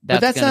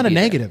 But that's not a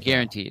negative.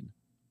 Guaranteed.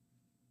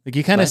 Like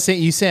you kind of say,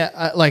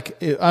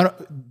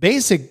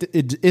 basic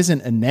it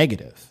isn't a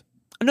negative.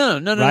 No.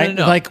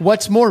 Like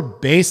what's more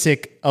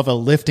basic of a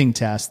lifting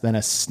test than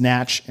a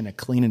snatch and a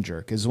clean and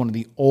jerk is one of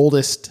the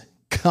oldest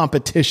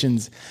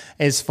competitions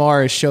as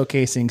far as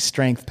showcasing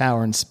strength,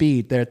 power, and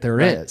speed there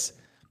is.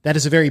 That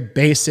is a very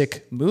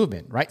basic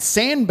movement, right?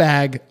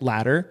 Sandbag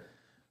ladder,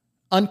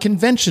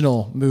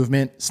 unconventional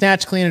movement,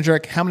 snatch, clean, and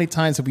jerk. How many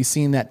times have we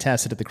seen that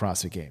tested at the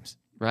CrossFit Games?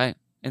 Right.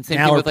 And same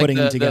thing with like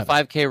the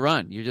 5K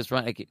run. You just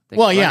run.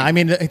 I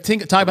mean,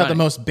 talk about the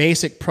most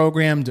basic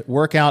programmed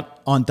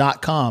workout on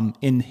 .com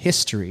in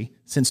history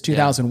since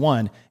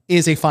 2001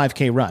 is a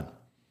 5K run.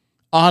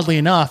 Oddly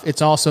enough,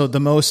 it's also the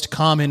most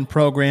common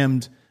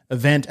programmed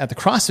event at the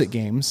CrossFit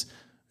Games,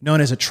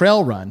 known as a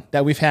trail run,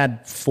 that we've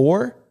had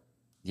 4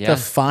 to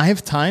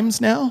 5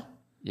 times now.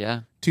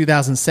 Yeah.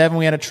 2007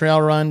 we had a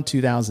trail run.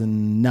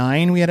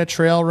 2009 we had a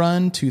trail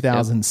run.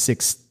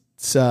 2006,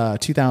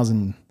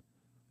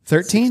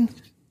 2013.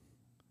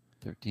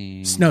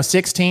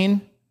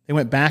 16. They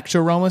went back to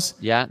Aromas.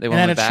 Yeah, they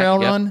had a trail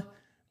run.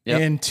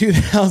 In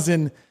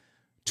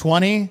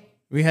 2020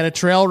 we had a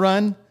trail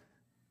run.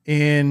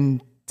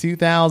 In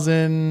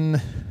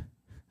 2000.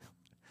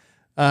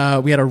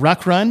 We had a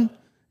ruck run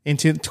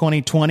into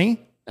 2020.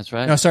 That's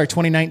right. No, sorry,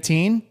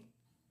 2019.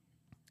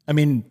 I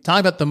mean, talk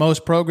about the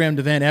most programmed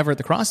event ever at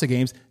the CrossFit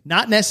Games,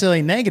 not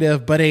necessarily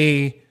negative, but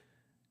a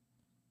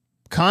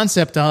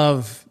concept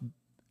of,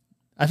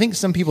 I think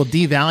some people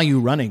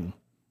devalue running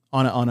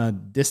on a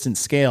distance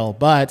scale,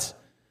 but.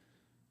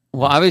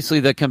 Well,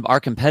 obviously our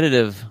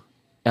competitive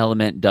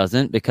element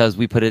doesn't, because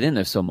we put it in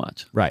there so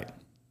much. Right.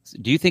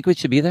 Do you think we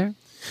should be there?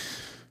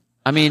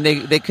 I mean,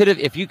 they could have,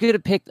 if you could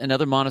have picked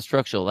another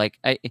monostructural, like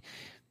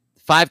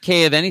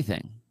 5K of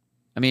anything.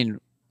 I mean,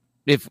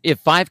 if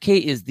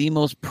 5K is the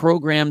most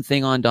programmed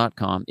thing on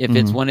 .com,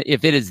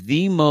 if it is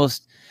the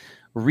most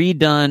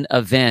redone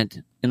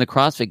event in the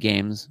CrossFit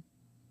Games,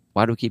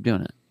 why do we keep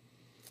doing it?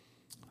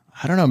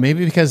 I don't know.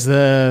 Maybe because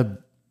the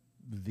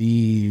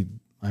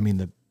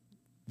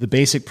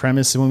basic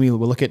premise when we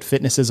look at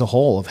fitness as a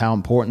whole of how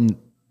important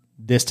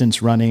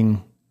distance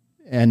running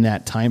and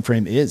that time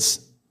frame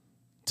is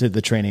to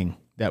the training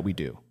that we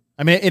do.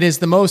 I mean, it is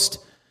the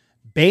most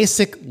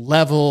basic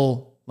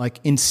level, like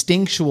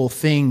instinctual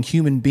thing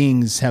human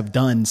beings have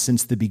done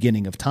since the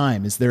beginning of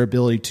time, is their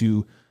ability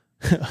to,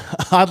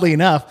 oddly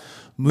enough,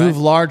 move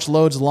large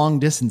loads long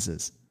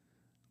distances.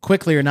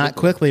 Quickly or not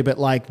quickly, but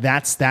like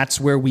that's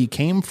where we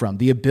came from.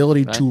 The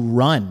ability to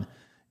run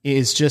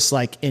is just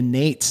like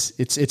innate.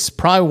 It's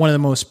probably one of the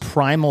most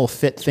primal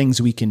fit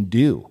things we can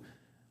do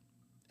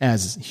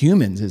as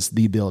humans, is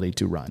the ability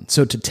to run.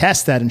 So to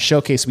test that and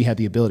showcase we have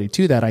the ability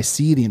to that, I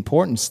see the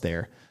importance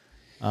there.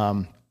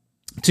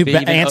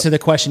 Answer the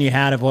question you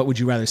had of what would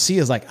you rather see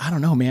is like, I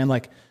don't know, man.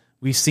 Like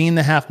we've seen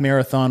the half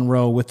marathon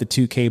row with the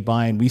 2K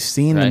bind. We've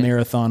seen the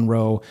marathon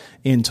row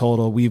in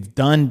total. We've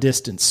done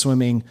distance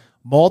swimming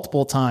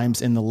multiple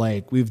times in the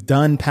lake. We've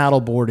done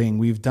paddle boarding.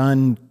 We've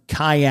done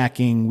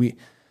kayaking. We've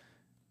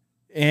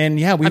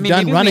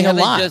done running a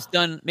lot.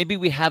 Maybe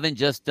we haven't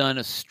just done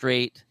a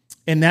straight.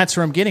 And that's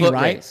where I'm getting,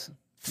 right? Race.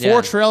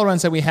 4 trail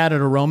runs that we had at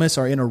Aromas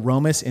are in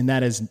Aromas, and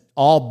that is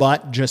all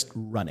but just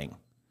running.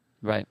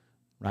 Right.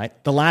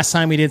 The last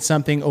time we did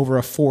something over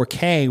a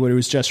 4K where it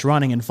was just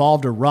running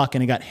involved a ruck,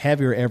 and it got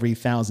heavier every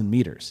 1,000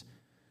 meters.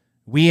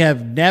 We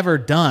have never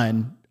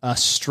done a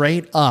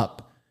straight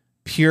up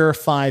pure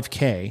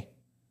 5K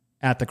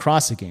at the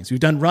CrossFit Games. We've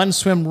done run,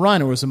 swim,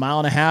 run. It was 1.5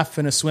 miles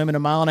and a swim and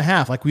 1.5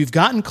 miles. Like we've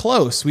gotten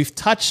close. We've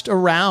touched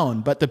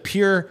around, but the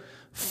pure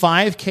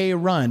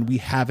 5K run we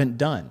haven't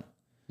done.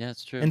 Yeah,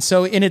 that's true. And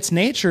so in its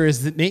nature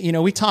is that,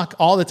 we talk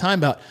all the time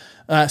about,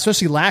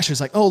 especially last year,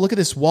 it's like, oh, look at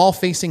this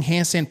wall-facing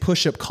handstand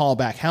push-up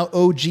callback. How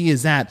OG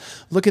is that?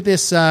 Look at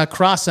this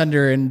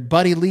cross-under, and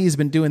Buddy Lee's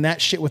been doing that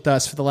shit with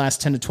us for the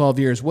last 10 to 12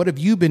 years. What have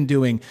you been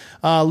doing?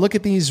 Look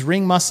at these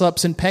ring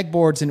muscle-ups and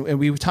pegboards, and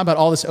we talk about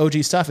all this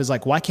OG stuff. Is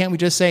like, why can't we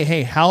just say,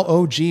 hey, how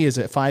OG is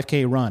a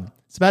 5K run?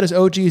 It's about as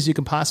OG as you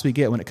can possibly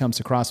get when it comes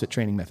to CrossFit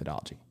training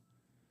methodology.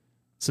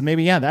 So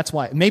maybe, that's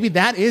why. Maybe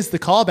that is the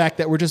callback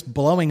that we're just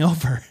blowing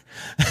over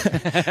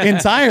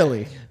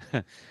entirely.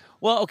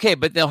 Well, okay,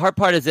 but the hard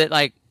part is that,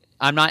 like,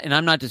 I'm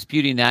not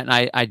disputing that,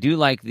 and I do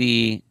like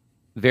the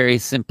very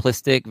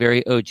simplistic,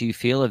 very OG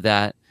feel of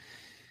that.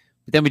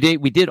 But then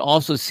we did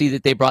also see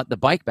that they brought the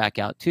bike back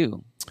out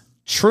too.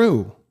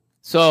 True.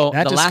 So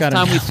the last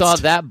time we saw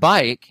that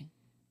bike,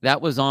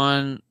 that was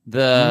on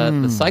the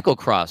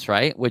cyclocross,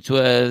 right? Which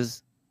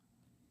was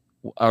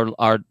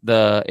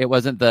it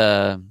wasn't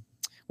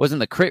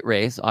the crit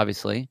race,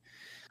 obviously.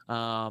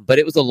 But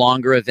it was a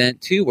longer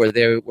event too, where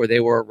they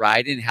were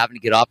riding, having to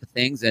get off of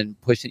things and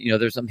pushing.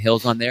 There's some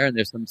hills on there, and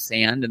there's some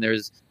sand, and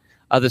there's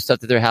other stuff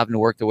that they're having to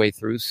work their way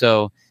through.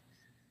 So,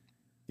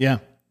 yeah,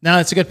 now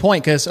that's a good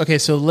point, because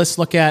so let's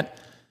look at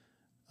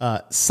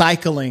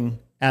cycling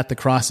at the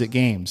CrossFit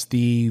Games.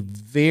 The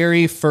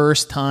very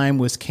first time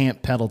was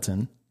Camp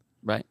Pendleton,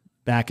 right?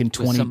 Back in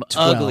 2012. With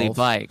some ugly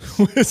bikes.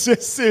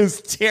 It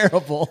was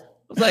terrible.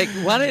 Like,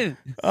 why did?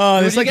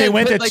 Oh, it's like they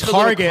went to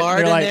Target.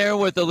 They're like, in there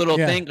with a little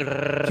thing.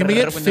 Can we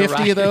get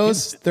 50 of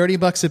those?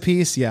 $30 a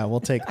piece? Yeah, we'll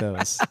take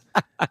those.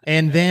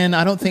 And then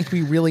I don't think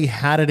we really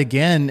had it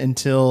again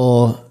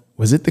until,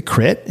 was it the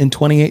crit in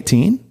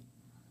 2018?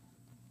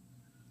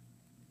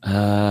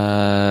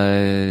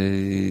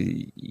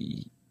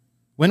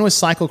 When was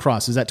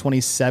cyclocross? Is that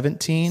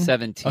 2017?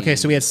 17. Okay,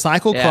 so we had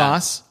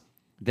cyclocross,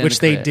 which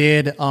they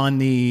did at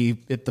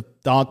the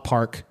dog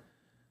park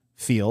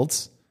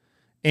fields.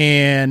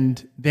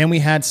 And then we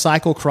had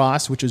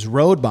cyclocross, which is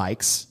road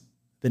bikes,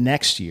 the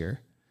next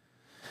year.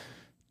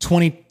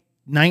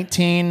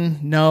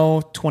 2019,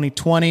 no.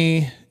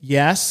 2020,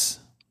 yes.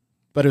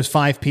 But it was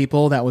 5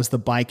 people. That was the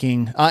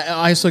biking.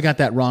 I also got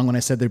that wrong when I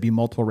said there'd be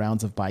multiple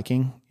rounds of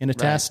biking in a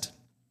test.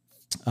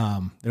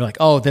 They're like,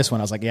 oh, this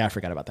one. I was like, yeah, I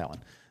forgot about that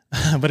one.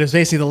 But it was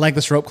basically the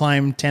legless rope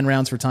climb, 10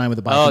 rounds for time with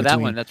a bike. Oh,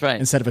 that one. That's right.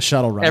 Instead of a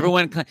shuttle run.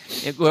 Everyone,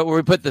 where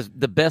we put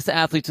the best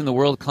athletes in the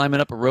world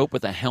climbing up a rope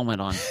with a helmet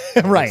on.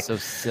 Right. That's so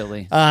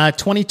silly.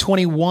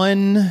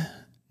 2021,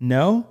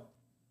 no.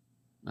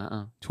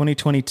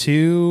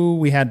 2022,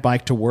 we had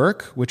bike to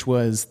work, which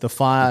was the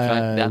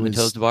 5 down the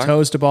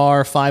toes to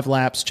bar, 5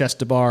 laps, chest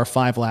to bar,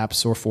 5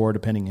 laps or 4,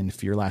 depending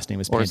if your last name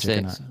is Panchik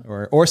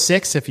or not, or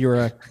 6 if you're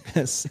a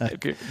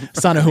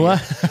Sanahua.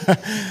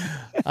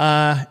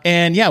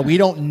 And yeah, we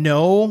don't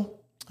know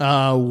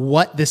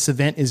what this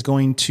event is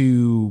going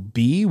to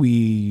be.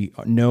 We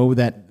know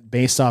that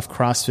based off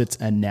CrossFit's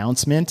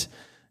announcement,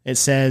 it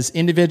says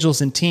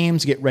individuals and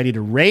teams get ready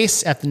to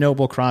race at the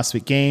Noble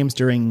CrossFit Games.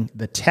 During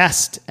the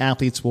test,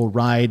 athletes will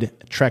ride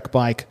Trek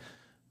Bike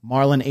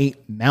Marlin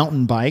 8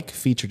 mountain bike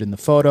featured in the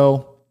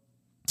photo.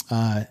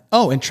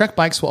 And Trek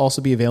bikes will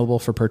also be available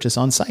for purchase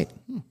on site.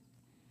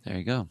 There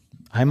you go.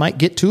 I might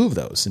get 2 of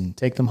those and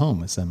take them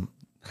home. As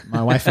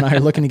my wife and I are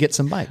looking to get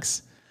some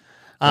bikes.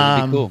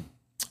 That'd be cool.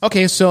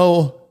 Okay,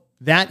 so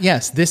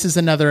this is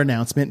another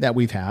announcement that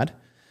we've had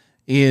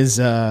is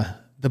the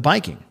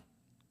biking.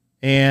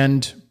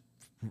 And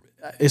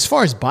as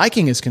far as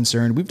biking is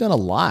concerned, we've done a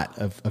lot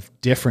of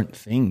different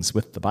things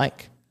with the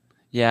bike.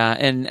 Yeah,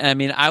 and I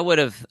mean, I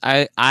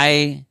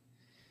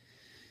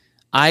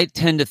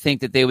tend to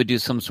think that they would do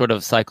some sort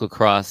of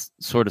cyclocross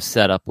sort of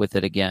setup with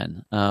it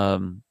again.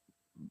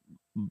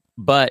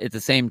 But at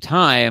the same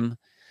time,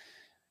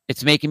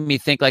 it's making me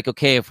think like,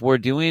 okay, if we're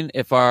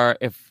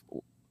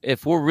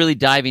really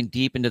diving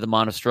deep into the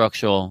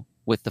monostructural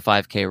with the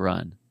 5K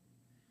run,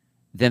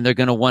 then they're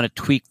going to want to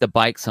tweak the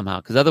bike somehow.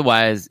 Because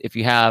otherwise, if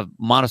you have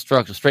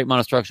straight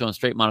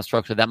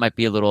monostructural, that might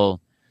be a little.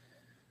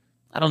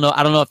 I don't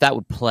know if that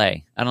would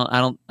play. I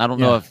don't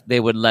know if they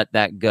would let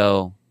that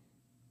go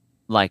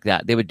like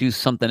that. They would do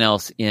something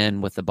else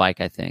with the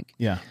bike, I think.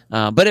 Yeah.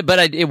 But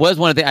it was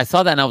one of the. I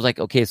saw that and I was like,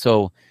 okay,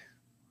 so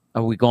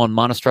are we going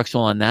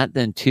monostructural on that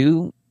then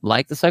too,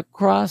 like the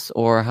cyclocross,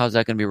 or how's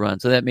that going to be run?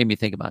 So that made me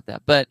think about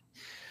that. But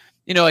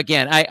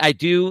again, I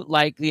do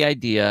like the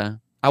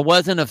idea. I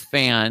wasn't a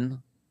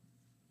fan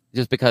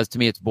just because to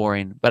me it's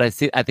boring, but I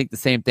think the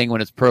same thing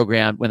when it's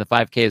programmed, when the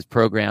 5K is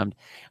programmed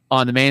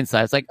on the main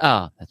side, it's like,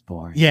 oh, that's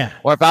boring. Yeah.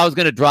 Or if I was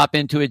going to drop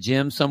into a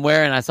gym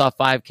somewhere and I saw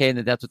 5K and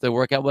that's what the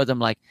workout was, I'm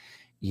like,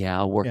 yeah,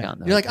 I'll work on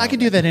that. You're like, I can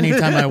do that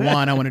anytime I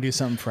want. I want to do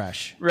something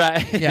fresh.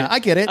 Right. Yeah, I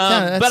get it.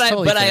 But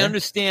I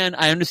understand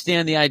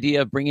the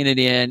idea of bringing it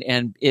in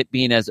and it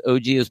being as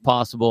OG as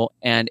possible,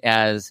 and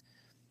as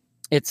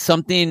it's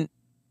something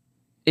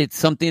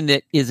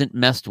that isn't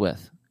messed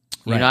with.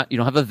 You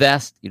don't have a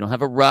vest, you don't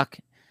have a ruck.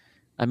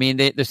 I mean,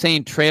 they're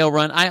saying trail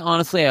run. I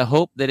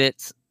hope that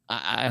it's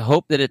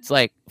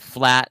like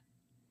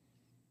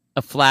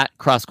a flat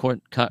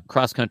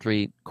cross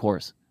country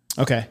course.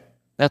 Okay.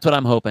 That's what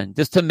I'm hoping,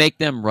 just to make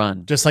them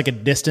run. Just like a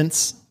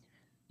distance?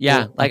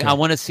 Yeah, I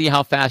want to see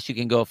how fast you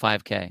can go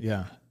 5K.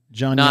 Yeah.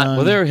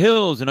 There are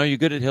hills, and are you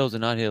good at hills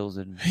and not hills?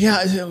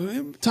 Yeah,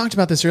 we talked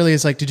about this earlier.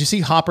 It's like, did you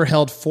see Hopper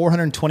held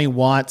 420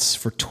 watts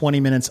for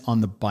 20 minutes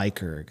on the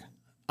bike erg?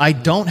 I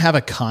don't have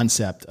a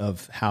concept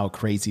of how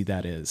crazy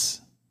that is,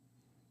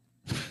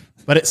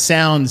 but it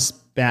sounds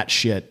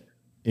batshit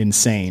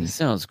insane. It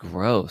sounds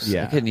gross.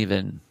 Yeah. I couldn't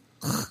even.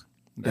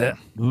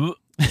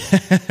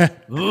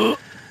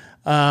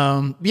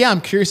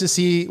 I'm curious to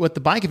see what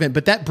the bike event,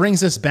 but that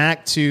brings us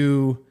back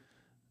to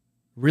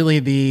really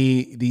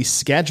the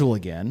schedule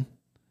again.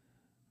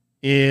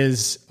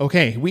 Is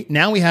okay.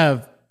 We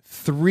have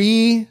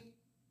 3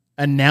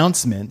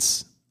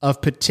 announcements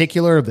of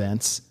particular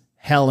events: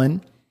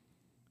 Helen,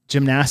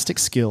 gymnastic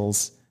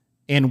skills,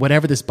 and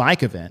whatever this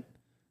bike event,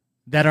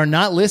 that are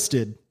not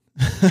listed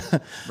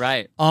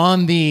right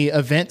on the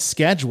event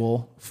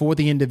schedule for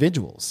the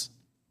individuals.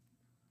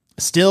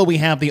 Still, we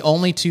have the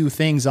only 2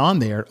 things on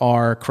there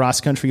are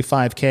cross country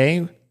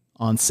 5K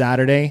on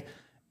Saturday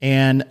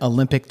and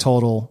Olympic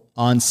total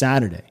on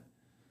Saturday.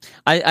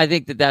 I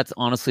think that's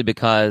honestly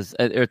because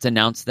it's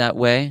announced that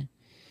way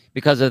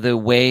because of the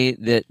way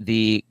that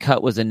the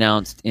cut was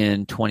announced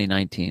in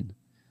 2019.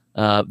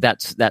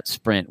 That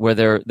sprint where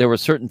there were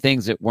certain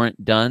things that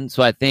weren't done.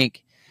 So I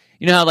think,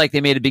 how like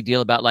they made a big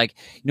deal about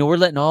we're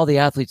letting all the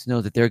athletes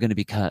know that they're going to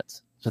be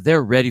cuts. So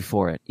they're ready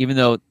for it, even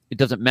though it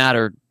doesn't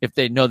matter if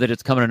they know that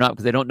it's coming or not,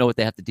 because they don't know what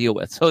they have to deal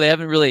with. So they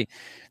haven't really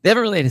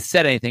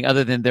said anything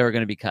other than there are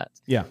going to be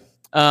cuts. Yeah.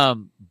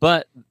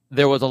 But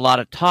there was a lot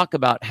of talk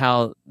about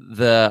how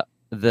the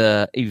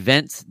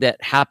events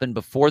that happened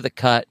before the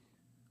cut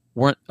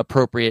weren't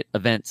appropriate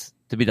events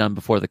to be done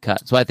before the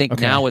cut. So I think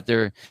now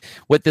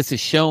what this is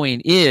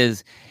showing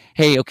is,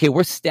 hey, okay,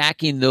 we're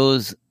stacking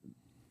those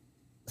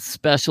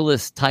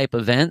specialist type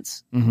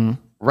events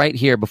right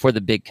here before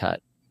the big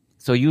cut.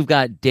 So you've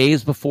got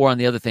days before on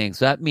the other things.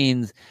 So that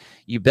means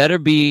you better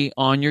be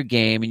on your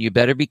game and you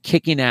better be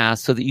kicking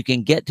ass so that you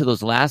can get to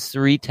those last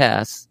 3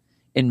 tests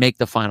and make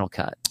the final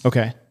cut.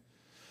 Okay.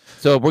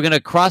 So we're going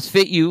to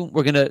CrossFit you.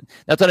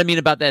 That's what I mean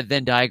about that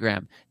Venn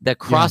diagram. The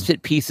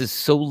CrossFit piece is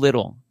so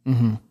little.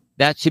 Mm-hmm.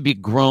 That should be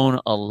grown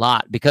a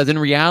lot, because in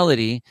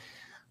reality,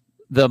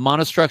 the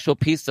monostructural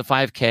piece, the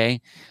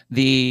 5K,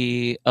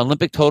 the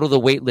Olympic total, the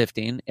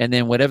weightlifting, and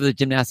then whatever the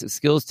gymnastic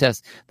skills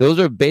test, those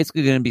are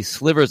basically going to be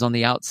slivers on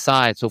the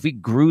outside. So if we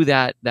grew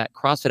that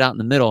CrossFit out in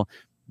the middle,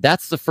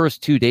 that's the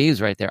first 2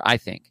 days right there, I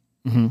think.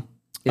 Mm-hmm. Is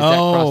that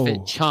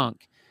CrossFit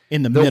chunk.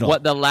 In the middle.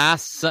 What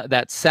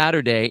that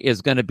Saturday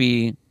is going to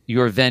be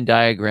your Venn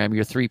diagram,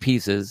 your 3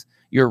 pieces,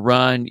 your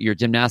run, your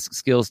gymnastic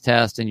skills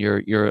test, and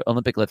your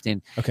Olympic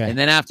lifting. Okay. And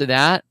then after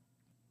that,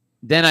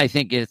 then I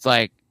think it's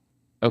like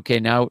okay,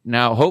 now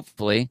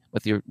hopefully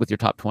with your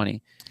top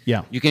 20,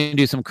 Yeah. you can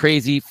do some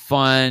crazy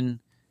fun,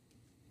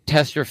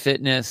 test your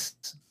fitness,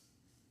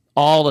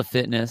 all the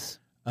fitness.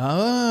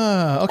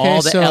 Oh, okay.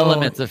 All the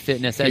elements of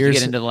fitness as you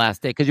get into the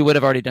last day, because you would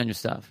have already done your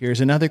stuff.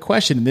 Here's another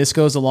question. This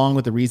goes along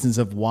with the reasons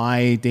of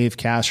why Dave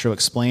Castro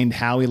explained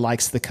how he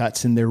likes the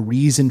cuts, and their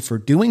reason for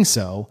doing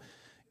so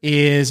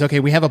is, okay,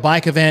 we have a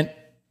bike event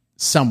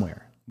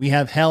somewhere. We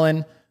have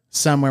Helen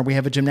somewhere. We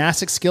have a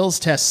gymnastic skills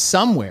test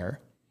somewhere.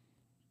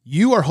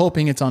 You are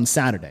hoping it's on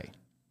Saturday.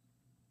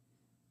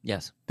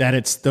 Yes. That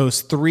it's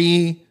those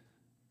 3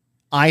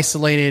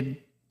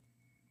 isolated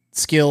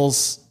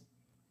skills,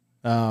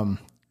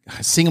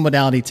 single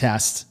modality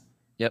tests.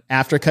 Yep.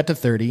 After a cut to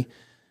 30,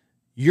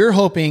 you're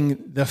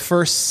hoping the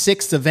first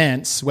 6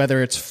 events,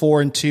 whether it's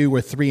 4 and 2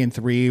 or 3 and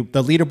 3,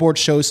 the leaderboard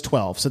shows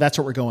 12. So that's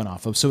what we're going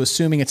off of. So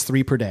assuming it's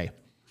 3 per day.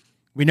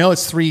 We know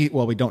it's 3.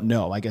 Well, we don't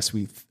know. I guess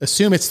we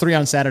assume it's 3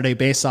 on Saturday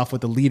based off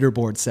what the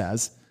leaderboard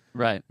says.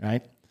 Right.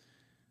 Right.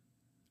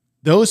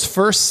 Those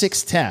first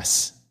 6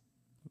 tests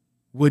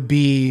would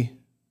be,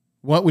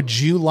 what would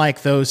you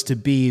like those to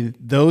be?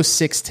 Those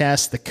 6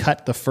 tests to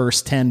cut the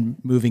first 10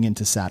 moving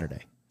into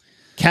Saturday.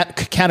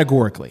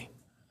 Categorically.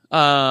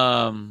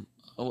 Generally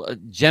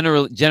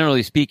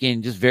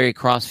speaking, just very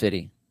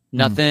CrossFitty.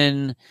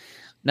 Nothing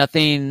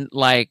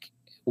like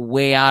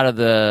way out of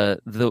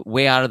the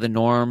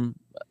norm,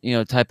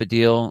 type of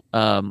deal.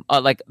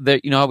 Like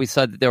how we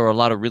said that there were a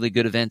lot of really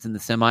good events in the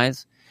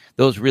semis.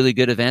 Those really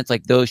good events,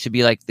 like those should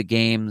be like the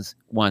games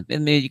one.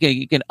 And maybe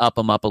you can up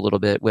them up a little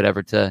bit,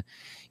 whatever, to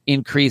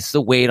increase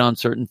the weight on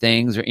certain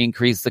things or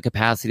increase the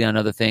capacity on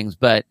other things,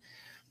 but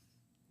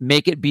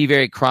make it be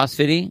very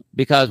CrossFitty,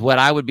 because what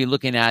I would be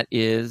looking at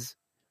is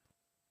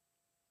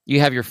you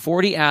have your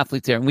 40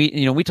 athletes there. And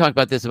we talked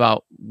about this,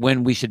 about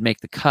when we should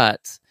make the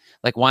cuts.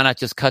 Like, why not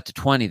just cut to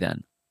 20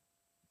 then?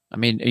 I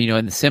mean,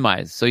 in the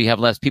semis, so you have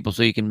less people,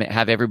 so you can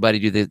have everybody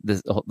do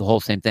the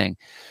whole same thing.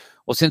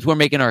 Well, since we're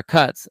making our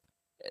cuts,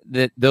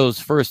 those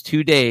first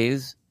 2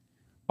 days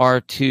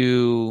are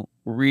to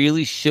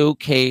really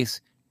showcase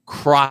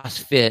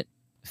CrossFit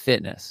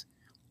fitness,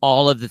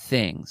 all of the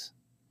things.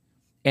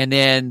 And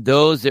then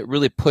those that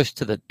really push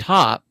to the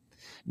top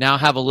now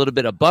have a little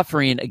bit of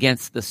buffering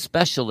against the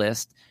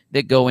specialists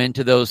that go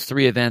into those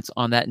 3 events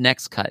on that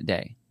next cut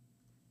day.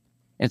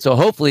 And so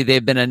hopefully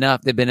they've been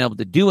able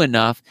to do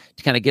enough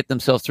to kind of get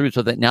themselves through,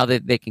 so that now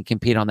they can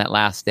compete on that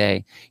last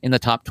day in the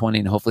top 20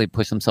 and hopefully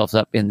push themselves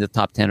up in the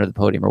top 10 or the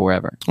podium or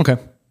wherever. Okay.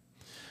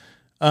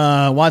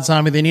 Wad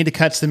Zombie, they need to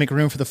cut to make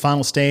room for the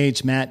final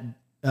stage. Mount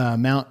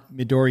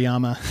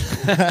Midoriyama.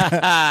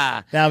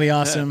 That'll be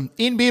awesome.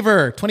 Ian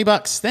Beaver,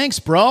 $20. Thanks,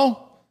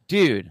 bro.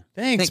 Dude.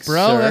 Thanks,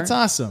 bro. Sir. That's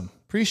awesome.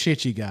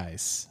 Appreciate you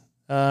guys.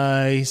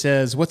 He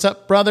says, what's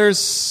up,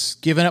 brothers?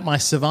 Giving up my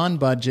Savan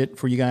budget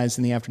for you guys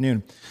in the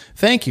afternoon.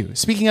 Thank you.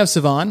 Speaking of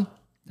Savan.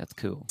 That's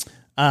cool.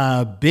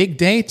 Big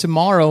day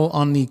tomorrow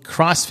on the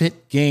CrossFit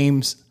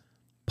Games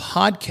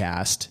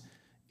podcast.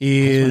 I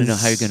just want to know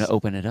how you're going to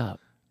open it up.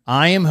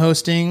 I am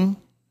hosting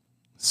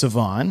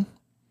Savan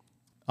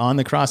on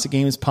the CrossFit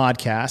Games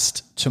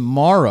podcast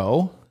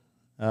tomorrow.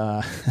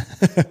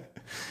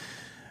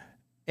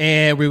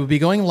 And we will be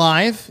going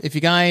live. If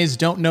you guys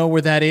don't know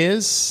where that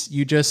is,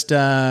 you just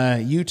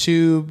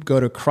YouTube, go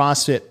to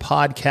CrossFit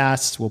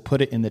Podcast. We'll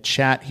put it in the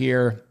chat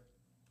here.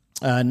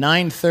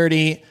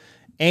 9:30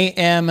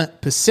 a.m.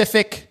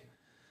 Pacific,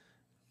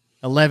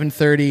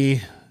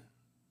 11:30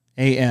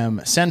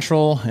 a.m.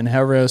 Central, and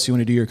however else you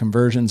want to do your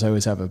conversions. I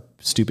always have a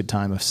stupid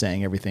time of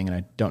saying everything, and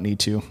I don't need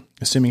to,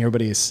 assuming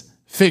everybody's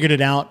figured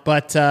it out.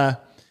 But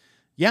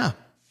yeah.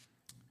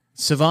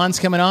 Savan's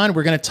coming on.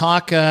 We're going to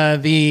talk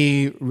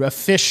the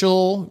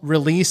official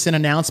release and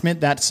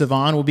announcement that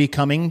Savan will be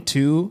coming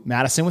to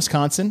Madison,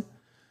 Wisconsin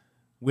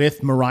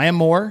with Mariah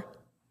Moore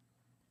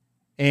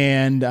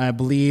and I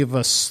believe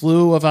a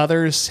slew of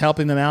others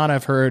helping them out.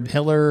 I've heard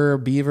Hiller,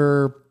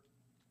 Beaver,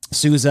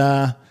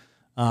 Souza,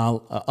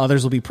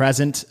 others will be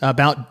present,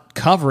 about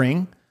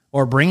covering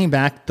or bringing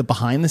back the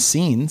behind the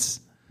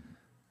scenes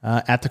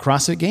at the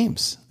CrossFit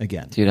Games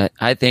again. Dude,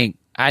 I think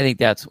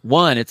that's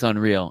one, it's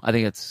unreal. I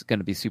think it's going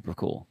to be super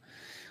cool.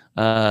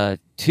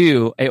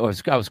 2, I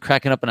was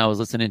cracking up when I was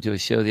listening to a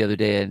show the other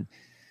day, and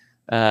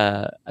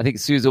I think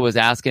Souza was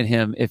asking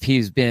him if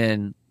he's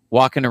been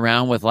walking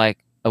around with like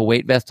a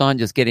weight vest on,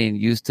 just getting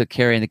used to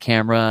carrying the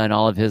camera and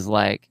all of his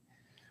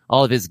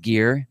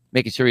gear,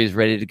 making sure he's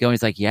ready to go. And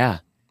he's like, yeah,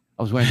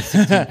 I was wearing a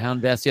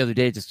 16-pound vest the other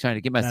day, just trying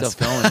to get myself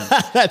going.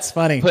 That's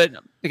funny. But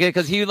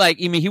because he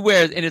he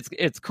wears, and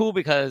it's cool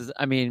because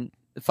the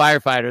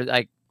firefighters,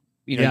 like,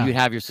 you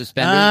have your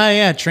suspenders.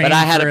 Yeah, but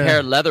I had a pair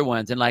of leather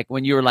ones, and like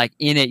when you were like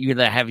in it, you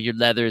have your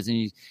leathers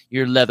and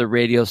your leather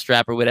radio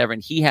strap or whatever,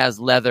 and he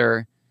has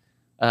leather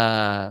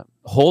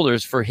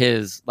holders for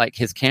his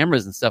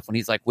cameras and stuff when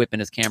he's like whipping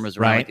his cameras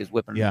around, like he's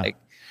whipping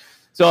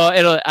so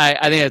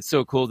I think it's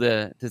so cool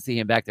to see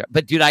him back there.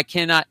 But dude,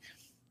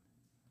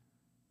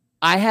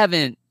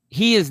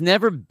 he has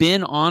never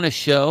been on a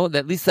show,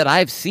 at least that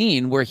I've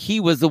seen, where he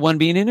was the one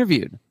being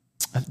interviewed.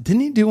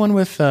 Didn't he do one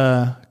with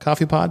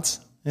Coffee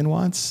Pods and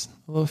Watts?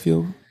 a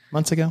few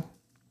months ago?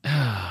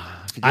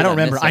 I don't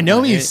remember. I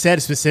know he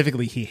said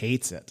specifically he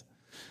hates it.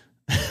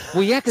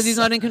 Well, yeah, because he's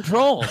not in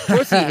control. Of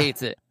course he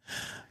hates it.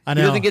 I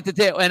know. He doesn't get to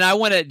take. And I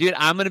want to, dude,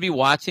 I'm going to be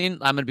watching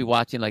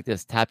like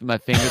this, tapping my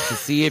fingers to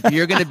see if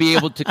you're going to be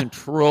able to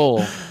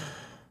control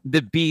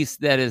the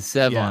beast that is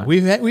Sevon.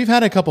 Yeah, we've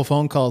had a couple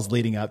phone calls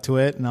leading up to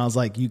it, and I was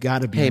like, you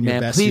got to be in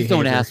your best please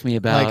behavior. Don't ask me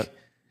about.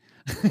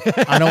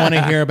 I don't want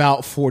to hear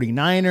about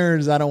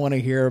 49ers. I don't want to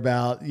hear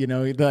about,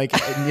 like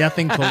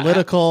nothing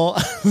political.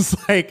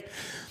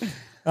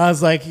 I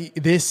was like,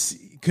 this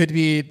could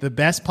be the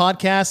best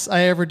podcast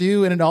I ever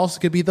do, and it also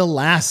could be the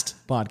last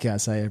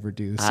podcast I ever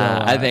do. So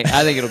I think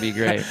it'll be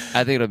great.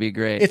 I think it'll be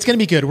great. It's going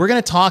to be good. We're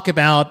going to talk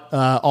about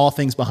all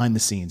things behind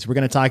the scenes. We're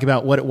going to talk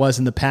about what it was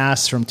in the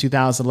past from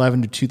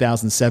 2011 to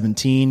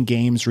 2017,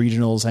 games,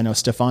 regionals. I know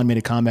Stefan made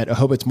a comment. I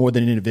hope it's more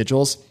than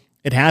individuals.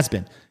 It has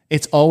been.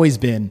 It's always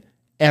been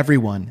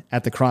everyone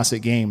at the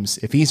CrossFit Games.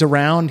 If he's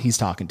around, he's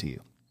talking to you.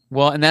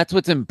 Well, and that's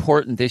what's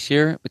important this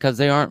year, because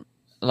they aren't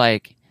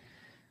like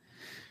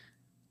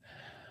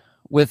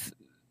they're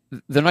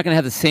not going to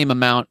have the same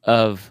amount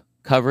of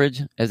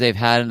coverage as they've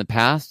had in the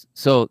past.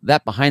 So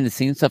that behind the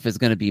scenes stuff is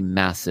going to be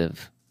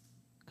massive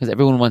because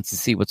everyone wants to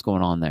see what's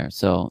going on there.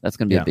 So that's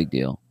going to be a big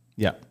deal.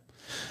 Yeah.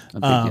 A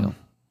big deal.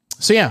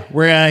 So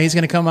yeah, he's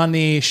going to come on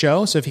the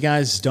show. So if you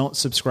guys don't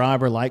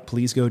subscribe or like,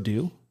 please go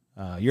do.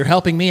 You're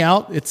helping me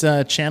out. It's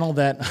a channel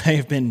that I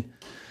have been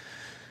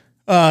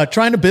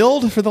trying to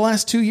build for the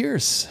last 2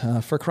 years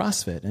for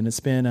CrossFit, and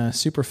it's been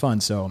super fun.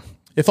 So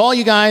if all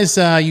you guys,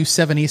 you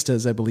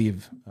Sevenistas, I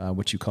believe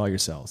what you call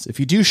yourselves, if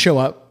you do show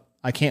up,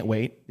 I can't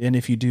wait. And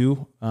if you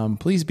do,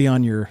 please be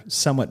on your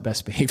somewhat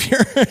best behavior.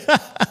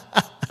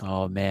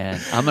 Oh, man.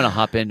 I'm going to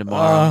hop in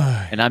tomorrow,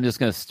 and I'm just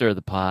going to stir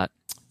the pot.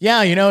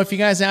 Yeah, if you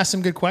guys ask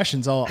some good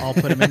questions, I'll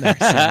put them in there.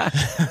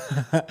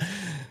 So.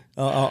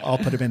 I'll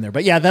put them in there.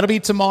 But yeah, that'll be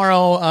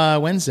tomorrow,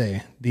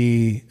 Wednesday,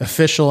 the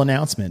official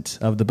announcement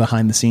of the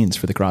behind the scenes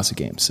for the CrossFit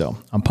Games. So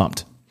I'm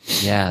pumped.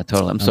 Yeah,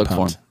 totally. I'm stoked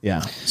for him.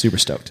 Yeah, super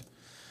stoked.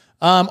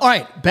 All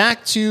right,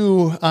 back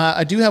to,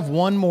 I do have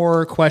one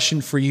more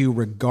question for you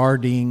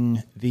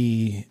regarding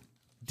the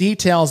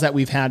details that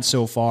we've had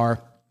so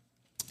far.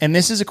 And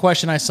this is a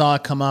question I saw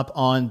come up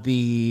on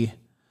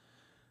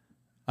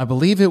I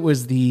believe it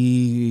was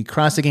the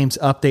CrossFit Games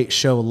update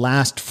show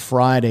last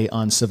Friday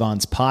on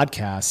Sevon's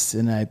podcast.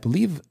 And I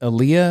believe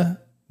Aaliyah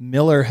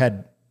Miller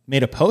had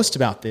made a post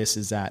about this,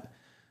 is that,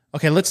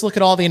 okay, let's look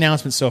at all the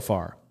announcements so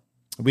far.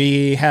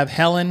 We have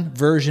Helen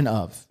version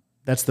of.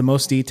 That's the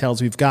most details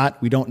we've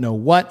got. We don't know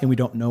what, and we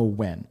don't know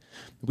when.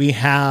 We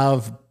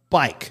have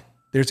bike.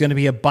 There's going to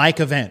be a bike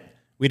event.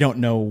 We don't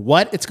know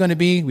what it's going to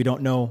be. We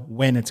don't know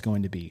when it's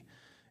going to be.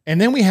 And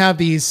then we have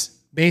this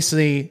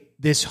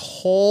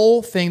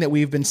whole thing that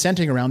we've been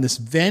centering around, this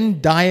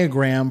Venn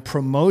diagram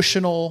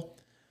promotional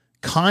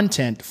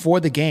content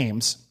for the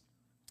games,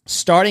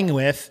 starting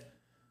with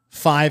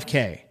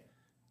 5K.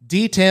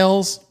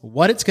 Details,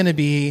 what it's going to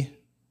be,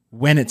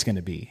 when it's going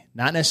to be.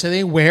 Not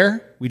necessarily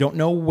where. We don't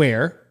know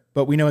where.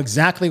 But we know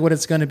exactly what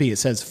it's going to be. It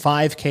says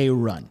 5K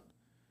run.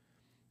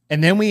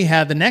 And then we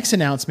had the next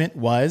announcement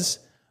was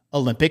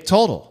Olympic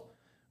total.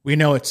 We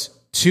know it's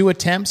 2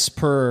 attempts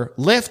per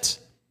lift,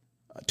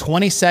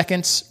 20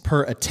 seconds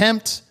per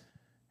attempt.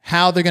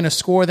 How they're going to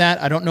score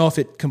that, I don't know if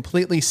it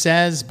completely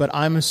says, but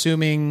I'm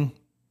assuming,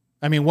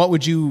 what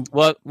would you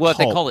Well, if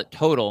they call it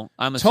total,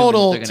 I'm assuming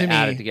total, they're going to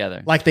add it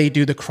together. Like they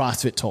do the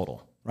CrossFit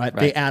total, right?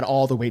 They add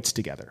all the weights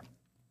together.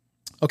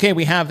 Okay,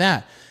 we have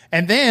that.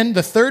 And then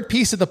the third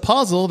piece of the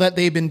puzzle that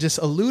they've been just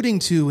alluding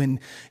to and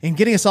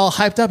getting us all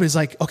hyped up is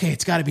like, okay,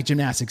 it's got to be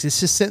gymnastics. It's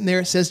just sitting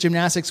there. It says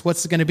gymnastics.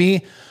 What's it going to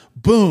be?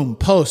 Boom,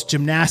 post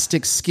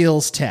gymnastics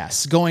skills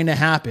tests going to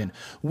happen.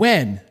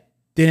 When?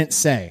 Didn't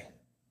say.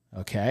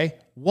 Okay.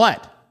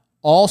 What?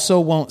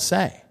 Also won't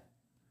say.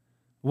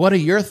 What are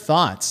your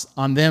thoughts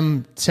on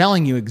them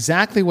telling you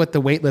exactly what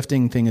the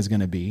weightlifting thing is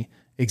going to be,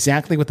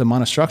 exactly what the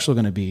monostructural is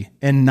going to be,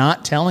 and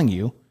not telling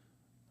you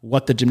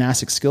what the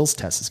gymnastic skills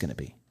test is going to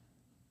be?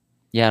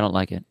 Yeah, I don't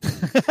like it.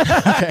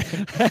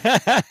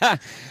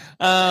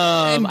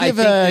 And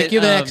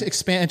give an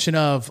expansion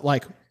of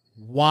like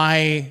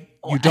why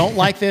you don't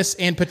like this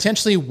and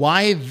potentially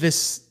why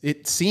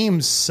it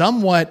seems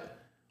somewhat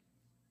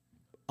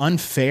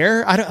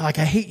unfair. I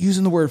hate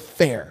using the word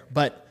fair,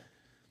 but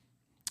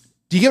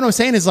do you get what I'm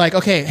saying? Is like,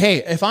 okay,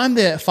 hey, if I'm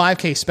the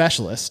 5K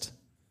specialist,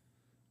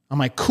 I'm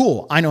like,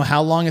 cool. I know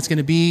how long it's going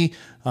to be.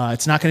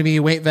 It's not going to be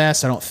a weight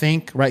vest, I don't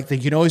think, right? You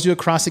can always do a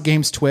CrossFit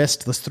Games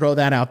twist. Let's throw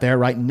that out there,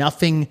 right?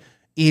 Nothing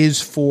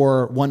is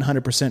for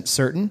 100%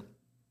 certain,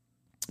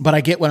 but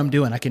I get what I'm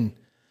doing.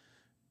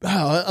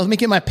 Let me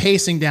get my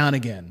pacing down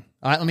again.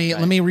 All right,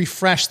 let me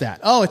refresh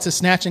that. Oh, it's a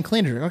snatch and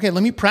clean. Okay,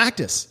 let me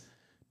practice.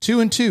 2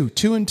 and 2,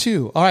 2 and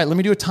 2. All right, let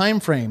me do a time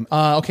frame.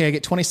 Okay, I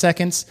get 20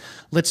 seconds.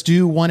 Let's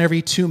do one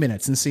every 2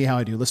 minutes and see how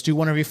I do. Let's do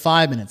one every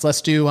 5 minutes. Let's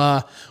do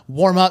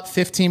warm up,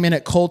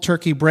 15-minute cold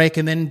turkey break,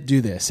 and then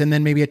do this. And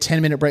then maybe a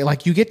 10-minute break.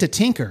 Like you get to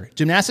tinker.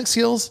 Gymnastic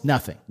skills,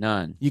 nothing.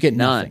 None. You get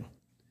nothing.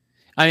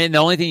 The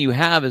only thing you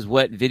have is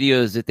what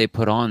videos that they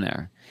put on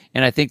there.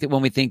 And I think that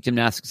when we think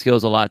gymnastic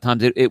skills, a lot of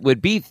times it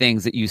would be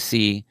things that you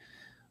see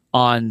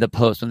on the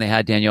post when they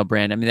had Danielle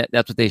Brand. I mean,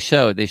 that's what they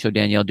showed. They showed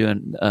Danielle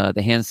doing the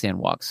handstand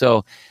walk.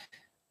 So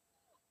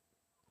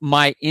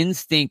my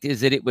instinct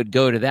is that it would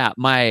go to that.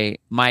 My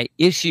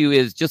issue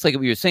is, just like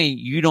what you were saying,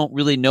 you don't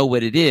really know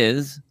what it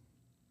is,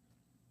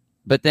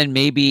 but then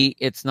maybe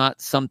it's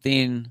not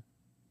something,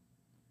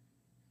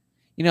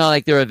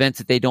 like there are events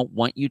that they don't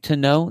want you to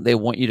know. They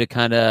want you to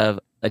kind of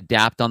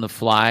adapt on the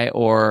fly,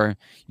 or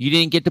you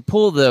didn't get to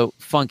pull the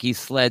funky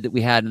sled that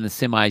we had in the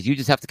semis. You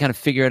just have to kind of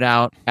figure it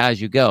out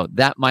as you go.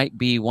 That might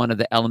be one of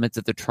the elements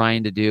that they're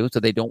trying to do. So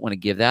they don't want to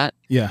give that.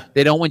 Yeah.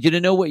 They don't want you to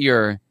know what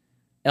your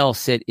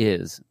L-sit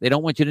is. They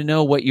don't want you to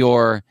know what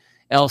your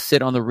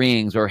L-sit on the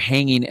rings or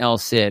hanging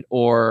L-sit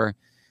or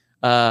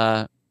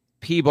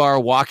P-bar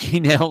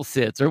walking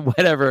L-sits or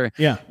whatever,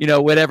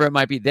 whatever it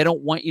might be. They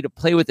don't want you to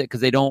play with it because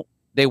they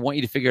want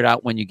you to figure it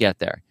out when you get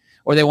there.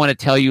 Or they want to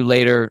tell you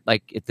later,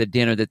 like at the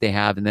dinner that they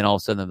have, and then all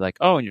of a sudden they're like,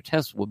 oh, and your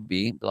test will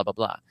be blah, blah,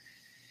 blah.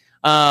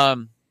 I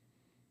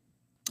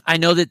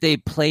know that they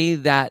play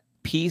that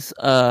piece.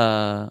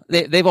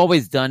 They've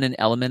always done an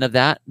element of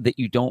that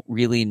you don't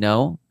really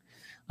know.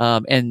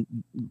 And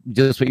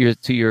just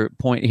to your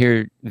point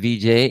here,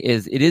 VJ,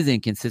 is it is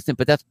inconsistent,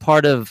 but that's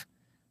part of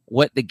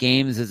what the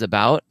games is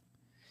about.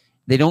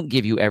 They don't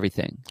give you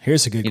everything.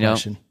 Here's a good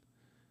question.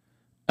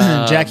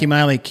 Jackie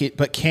Miley,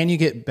 but can you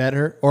get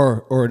better?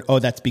 Or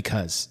that's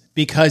because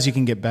you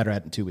can get better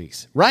at it in 2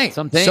 weeks. Right.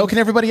 So can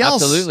everybody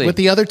else. Absolutely. With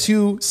the other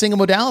two single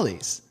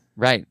modalities.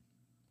 Right.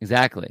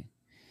 Exactly.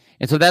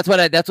 And so that's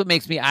what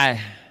makes me,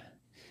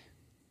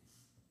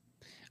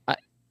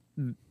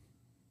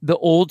 the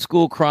old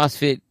school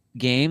CrossFit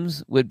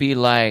Games would be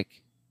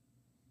like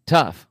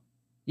tough.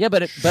 Yeah,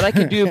 but I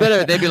can do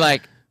better. They'd be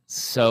like,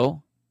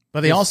 so.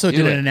 But they also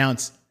didn't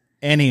announce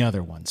any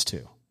other ones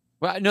too.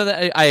 Well, no,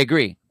 I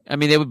agree. I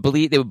mean, they would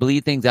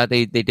bleed things out.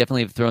 They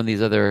definitely have thrown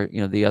these other,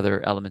 the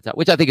other elements out,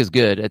 which I think is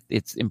good.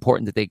 It's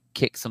important that they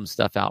kick some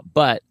stuff out.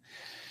 But,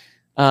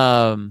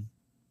 real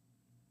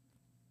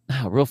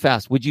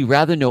fast, would you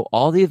rather know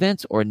all the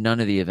events or none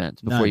of the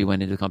events before you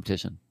went into the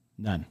competition?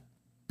 None.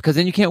 Because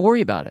then you can't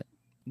worry about it.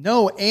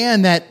 No,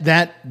 and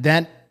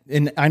that,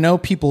 and I know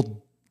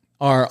people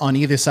are on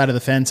either side of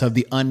the fence of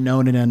the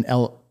unknown and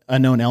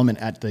unknown element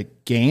at the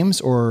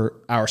games or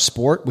our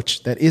sport,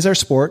 which that is our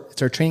sport.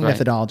 It's our training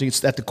methodology.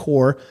 It's at the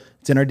core.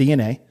 It's in our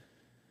DNA.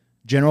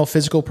 General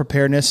physical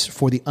preparedness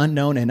for the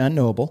unknown and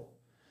unknowable.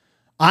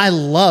 I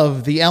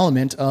love the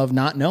element of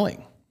not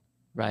knowing.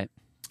 Right.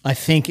 I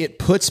think it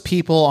puts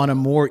people on a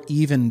more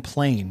even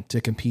plane to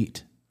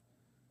compete.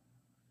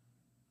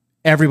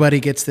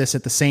 Everybody gets this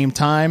at the same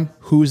time.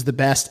 Who's the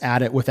best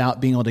at it without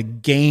being able to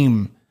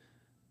game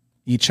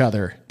each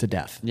other to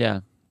death? Yeah.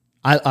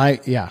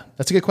 Yeah,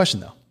 that's a good question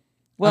though.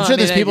 Well, I'm sure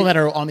there's people that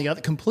are on the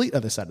complete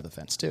other side of the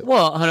fence too.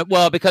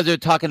 Well, because they're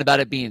talking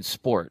about it being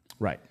sport,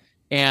 right?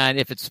 And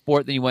if it's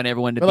sport, then you want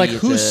everyone to be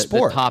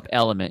the top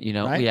element,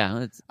 Right?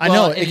 Yeah, I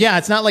know.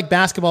 It's not like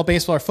basketball,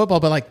 baseball, or football,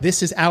 but like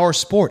this is our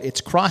sport.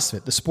 It's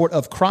CrossFit, the sport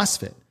of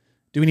CrossFit.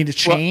 Do we need to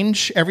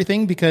change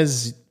everything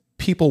because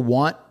people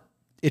want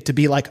it to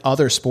be like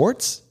other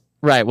sports?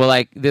 Right. Well,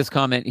 like this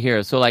comment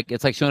here. So like,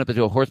 it's like showing up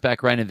to a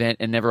horseback riding event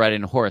and never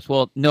riding a horse.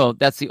 Well, no,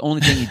 that's the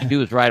only thing you can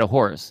do is ride a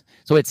horse.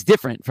 So it's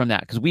different from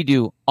that because we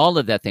do all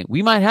of that thing.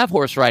 We might have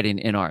horse riding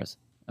in ours.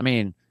 I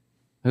mean,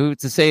 who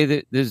to say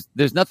that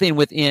there's nothing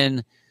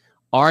within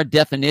our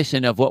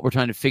definition of what we're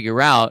trying to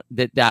figure out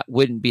that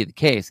wouldn't be the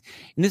case.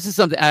 And this is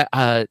something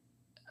I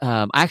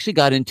actually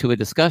got into a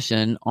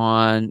discussion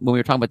on when we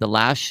were talking about the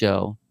last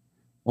show,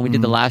 when we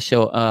did the last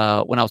show,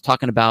 when I was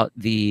talking about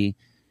the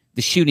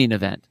shooting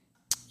event.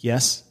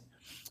 Yes.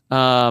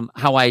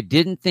 How I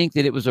didn't think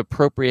that it was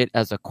appropriate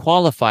as a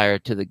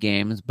qualifier to the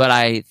games, but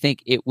I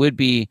think it would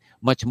be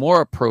much more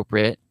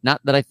appropriate.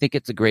 Not that I think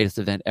it's the greatest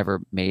event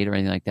ever made or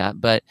anything like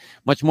that, but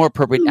much more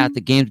appropriate at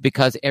the games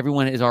because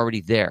everyone is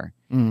already there.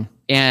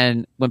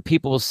 And when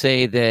people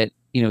say that,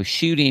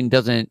 shooting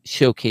doesn't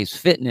showcase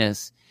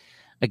fitness,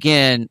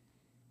 again,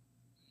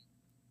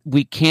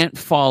 we can't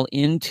fall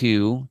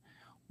into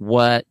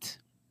what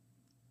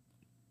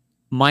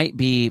might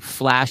be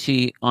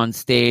flashy on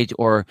stage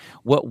or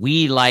what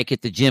we like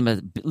at the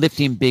gym,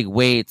 lifting big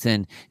weights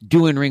and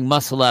doing ring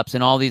muscle ups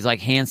and all these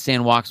like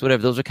handstand walks,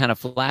 whatever. Those are kind of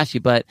flashy.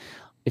 But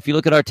if you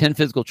look at our 10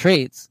 physical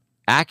traits,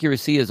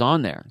 accuracy is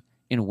on there.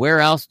 And where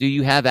else do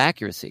you have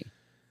accuracy?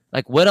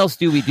 Like what else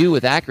do we do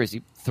with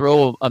accuracy?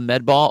 Throw a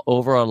med ball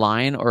over a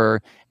line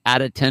or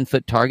at a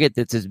 10-foot target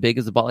that's as big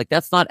as the ball. Like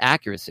that's not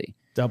accuracy.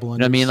 Double unders. You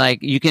know what I mean?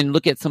 Like you can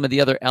look at some of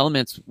the other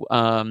elements.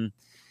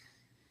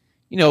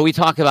 We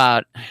talk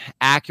about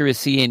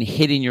accuracy and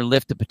hitting your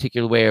lift a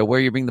particular way or where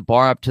you bring the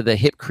bar up to the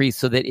hip crease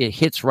so that it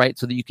hits right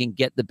so that you can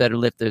get the better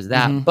lift. There's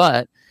that.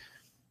 But,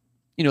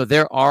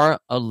 there are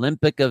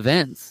Olympic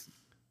events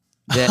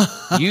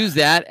that use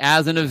that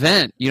as an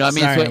event. So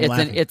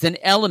it's an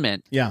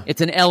element. Yeah.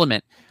 It's an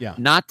element. Yeah.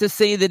 Not to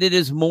say that it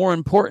is more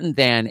important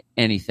than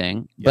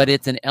anything, but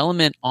it's an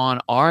element on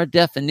our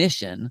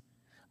definition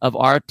of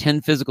our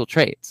 10 physical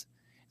traits.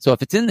 So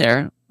if it's in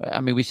there,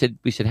 I mean, we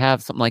should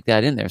have something like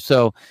that in there.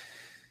 So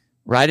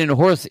riding a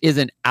horse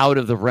isn't out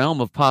of the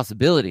realm of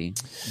possibility,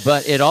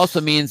 but it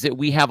also means that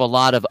we have a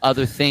lot of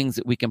other things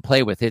that we can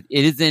play with. It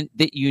isn't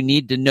that you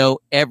need to know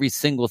every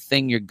single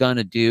thing you're going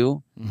to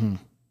do,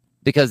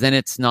 because then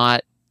it's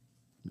not,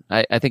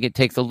 I think it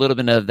takes a little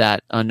bit of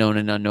that unknown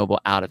and unknowable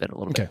out of it a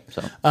little bit.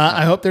 So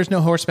I hope there's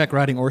no horseback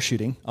riding or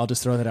shooting. I'll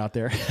just throw that out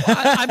there.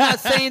 I'm not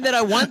saying that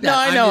I want that. No,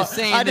 I know.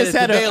 I just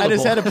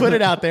had to put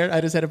it out there.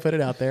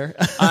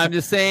 I'm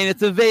just saying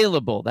it's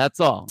available.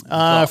 That's all.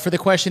 For the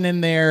question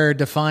in there,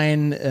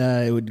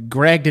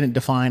 Greg didn't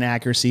define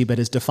accuracy, but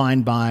is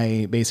defined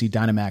by basically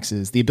Dynamax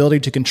is the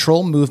ability to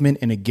control movement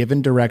in a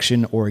given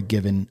direction or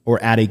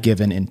at a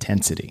given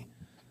intensity.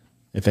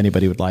 If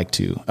anybody would like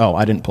to. Oh,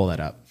 I didn't pull that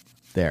up.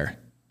 There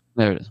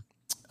it is.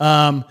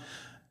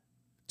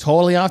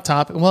 Totally off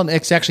topic. Well,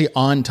 it's actually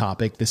on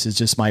topic. This is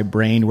just my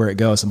brain where it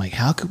goes. I'm like,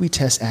 how could we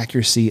test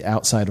accuracy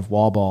outside of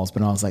wall balls?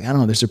 But I was like, I don't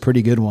know. There's a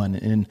pretty good one.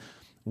 And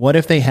what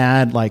if they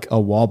had like a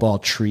wall ball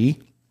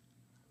tree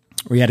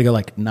where you had to go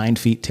like 9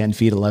 feet, 10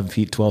 feet, 11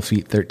 feet, 12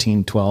 feet,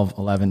 13, 12,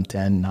 11,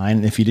 10, 9.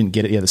 And if you didn't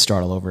get it, you had to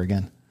start all over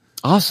again.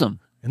 Awesome.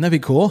 Wouldn't that be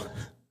cool?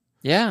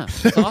 Yeah.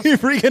 That's awesome.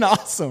 Freaking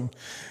awesome.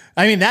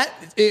 I mean, that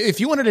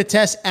if you wanted to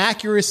test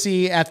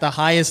accuracy at the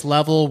highest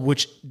level,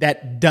 which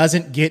that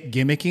doesn't get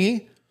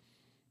gimmicky,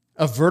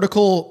 a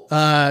vertical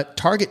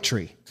target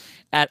tree.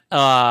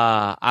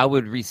 I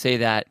would re-say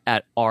that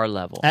at our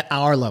level. At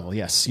our level,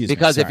 yes.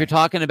 Because if you're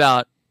talking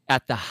about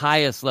at the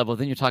highest level,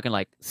 then you're talking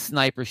like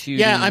sniper shooting.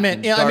 Yeah, I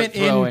meant in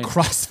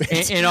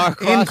CrossFit. In our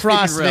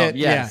CrossFit realm,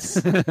 yes.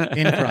 In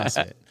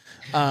CrossFit.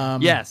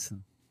 Yes.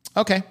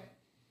 Okay.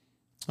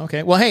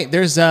 Well, hey,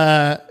 there's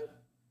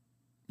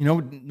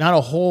not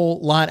a whole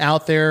lot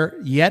out there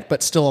yet,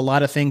 but still a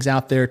lot of things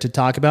out there to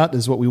talk about. This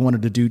is what we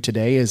wanted to do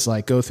today, is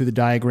like go through the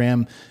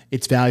diagram,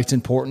 its value, its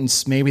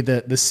importance, maybe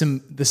the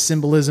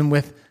symbolism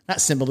with,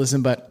 not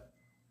symbolism, but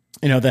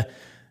the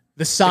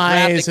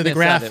size of the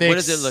graphics. What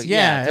does it look?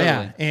 Yeah,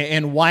 totally.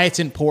 And why it's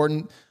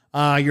important.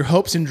 Your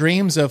hopes and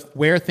dreams of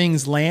where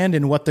things land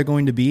and what they're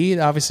going to be,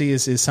 obviously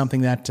is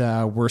something that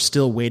we're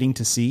still waiting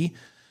to see.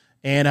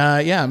 And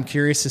I'm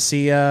curious to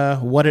see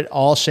what it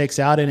all shakes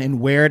out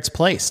and where it's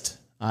placed.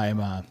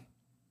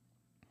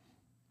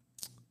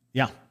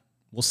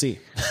 We'll see.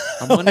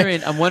 I'm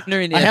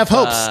wondering if I have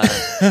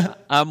hopes.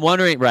 I'm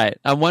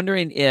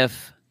wondering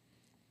if,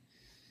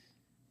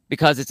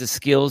 because it's a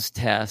skills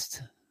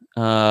test,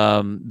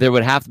 there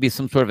would have to be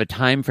some sort of a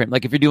time frame.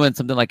 Like if you're doing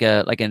something the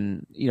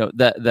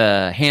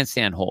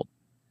handstand hold.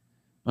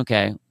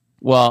 Okay.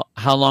 Well,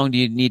 how long do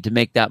you need to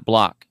make that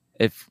block?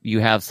 If you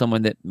have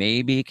someone that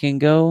maybe can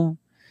go,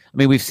 I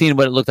mean, we've seen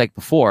what it looked like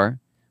before,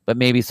 but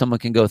maybe someone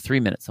can go 3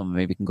 minutes. Someone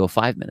maybe can go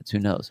 5 minutes. Who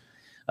knows?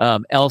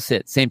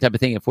 L-sit, same type of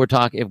thing. If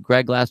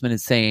Greg Glassman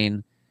is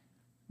saying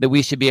that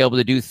we should be able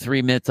to do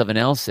 3 minutes of an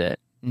L-sit,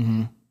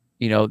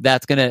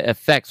 that's going to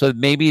affect. So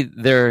maybe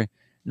they're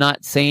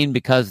not saying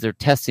because they're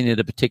testing it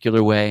a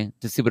particular way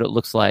to see what it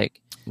looks like,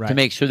 right, to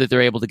make sure that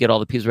they're able to get all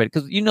the pieces ready.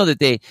 Because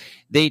that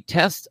they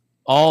test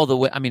all the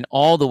way. I mean,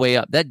 all the way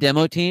up. That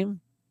demo team.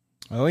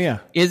 Oh yeah,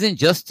 isn't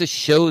just to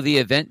show the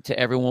event to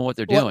everyone what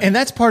they're doing. And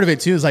that's part of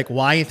it too, is like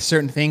why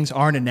certain things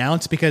aren't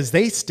announced, because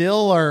they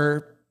still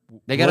are.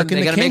 They got to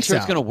make sure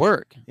it's going to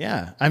work.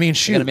 Yeah, I mean,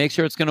 shoot, got to make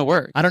sure it's going to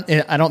work. I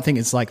don't think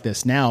it's like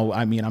this now.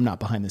 I mean, I'm not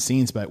behind the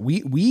scenes, but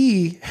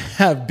we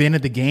have been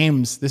at the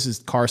games. This is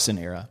Carson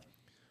era,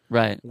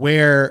 right?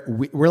 Where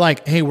we're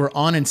like, hey, we're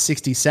on in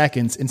 60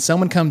 seconds, and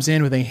someone comes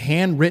in with a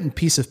handwritten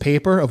piece of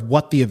paper of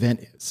what the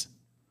event is.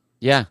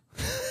 Yeah,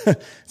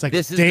 it's like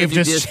Dave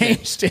just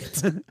changed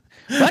it.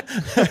 What?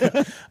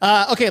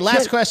 Okay,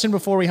 last question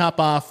before we hop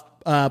off.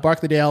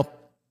 Barkley Dale.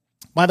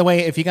 By the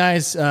way, if you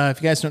guys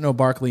don't know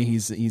Barkley,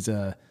 he's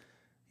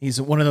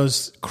one of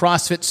those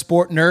CrossFit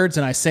sport nerds,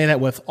 and I say that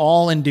with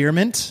all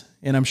endearment,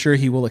 and I'm sure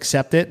he will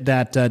accept it.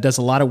 That does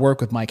a lot of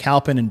work with Mike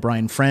Halpin and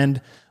Brian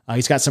Friend.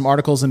 He's got some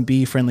articles in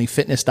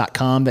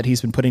BeFriendlyFitness.com that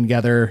he's been putting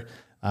together.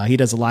 He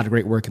does a lot of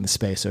great work in the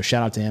space, so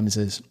shout out to him. It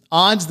says,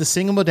 odds the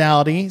single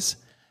modalities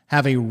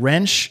have a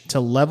wrench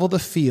to level the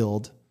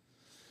field.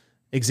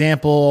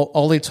 Example,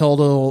 only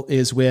total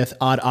is with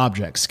odd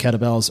objects,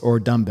 kettlebells or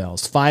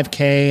dumbbells.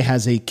 5K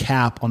has a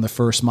cap on the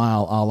first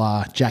mile, a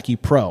la Jackie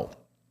Pro.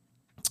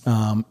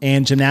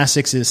 And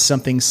gymnastics is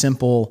something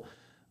simple,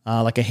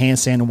 like a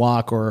handstand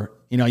walk, or,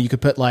 you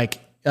could put like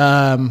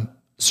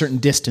certain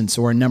distance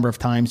or a number of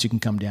times you can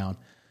come down.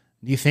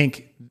 Do you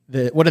think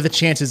what are the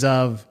chances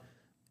of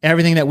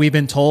everything that we've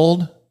been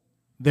told,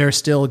 there's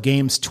still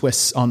games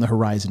twists on the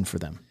horizon for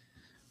them?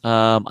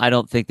 I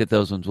don't think that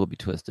those ones will be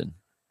twisted.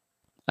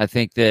 I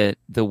think that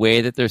the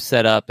way that they're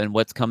set up and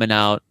what's coming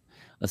out,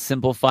 a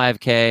simple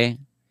 5K,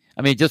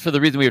 I mean, just for the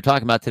reason we were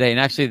talking about today, and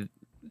actually,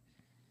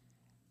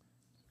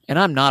 and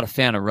I'm not a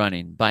fan of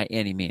running by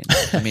any means.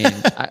 I mean,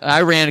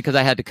 I ran because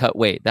I had to cut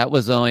weight. That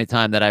was the only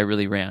time that I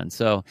really ran.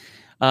 So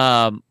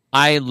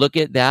I look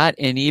at that,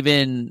 and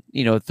even,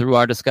 through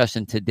our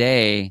discussion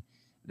today,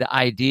 the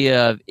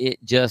idea of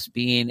it just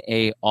being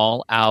a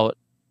all-out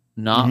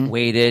not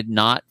weighted,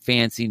 not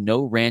fancy,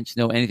 no wrench,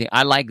 no anything.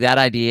 I like that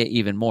idea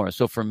even more.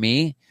 So for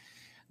me,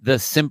 the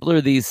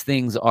simpler these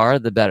things are,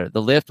 the better.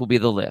 The lift will be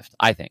the lift,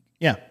 I think.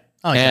 Yeah.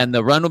 And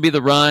the run will be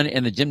the run,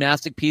 and the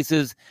gymnastic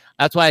pieces,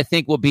 that's why I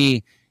think will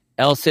be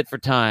L sit for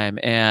time,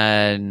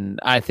 and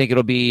I think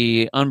it'll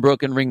be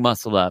unbroken ring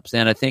muscle ups,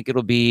 and I think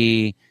it'll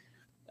be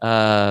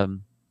I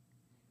don't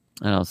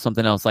know,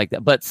 something else like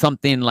that, but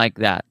something like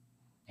that.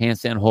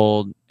 Handstand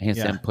hold,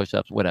 handstand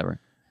push-ups, whatever.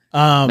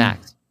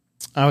 Max.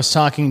 I was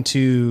talking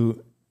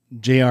to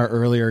JR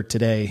earlier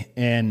today,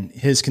 and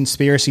his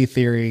conspiracy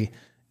theory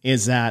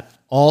is that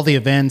all the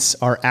events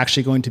are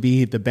actually going to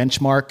be the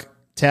benchmark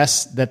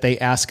tests that they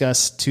ask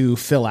us to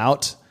fill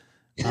out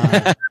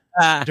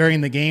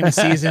during the game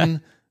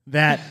season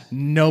that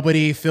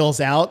nobody fills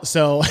out.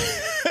 So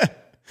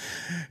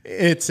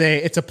it's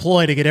a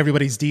ploy to get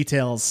everybody's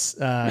details.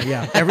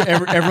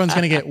 Everyone's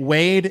going to get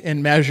weighed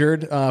and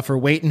measured for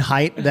weight and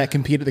height that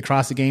compete at the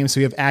CrossFit Games. So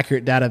we have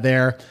accurate data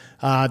there.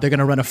 They're going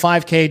to run a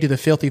 5K, do the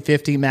filthy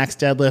 50, max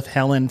deadlift,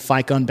 Helen,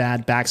 fight gun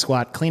bad, back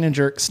squat, clean and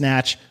jerk,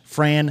 snatch,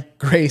 Fran,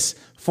 Grace,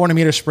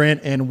 400-meter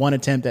sprint, and 1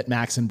 attempt at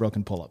max and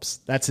broken pull-ups.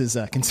 That's his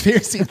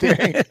conspiracy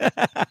theory.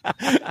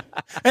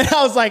 And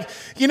I was like,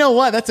 you know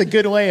what? That's a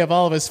good way of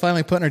all of us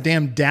finally putting our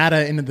damn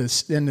data into the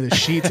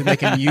sheets and they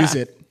can use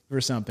it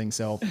for something.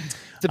 So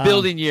it's a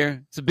building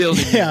year. It's a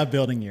building year. Yeah, a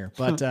building year.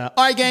 But all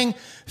right, gang,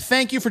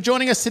 thank you for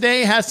joining us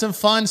today. Had some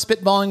fun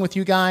spitballing with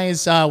you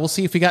guys. We'll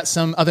see if we got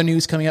some other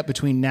news coming up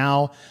between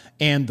now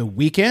and the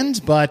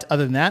weekend. But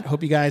other than that,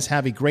 hope you guys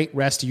have a great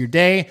rest of your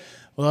day.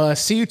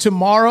 See you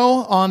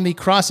tomorrow on the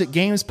CrossFit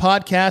Games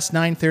podcast,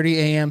 9:30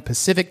 a.m.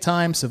 Pacific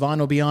time. Savon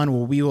will be on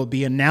where we will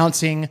be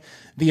announcing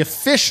the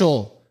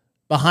official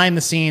behind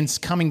the scenes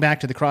coming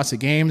back to the CrossFit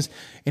Games.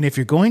 And if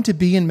you're going to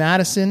be in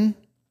Madison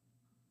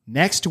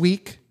next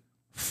week,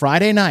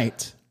 Friday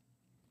night,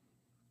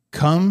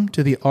 come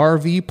to the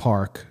RV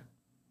park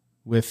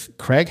with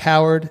Craig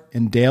Howard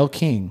and Dale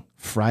King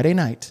Friday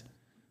night,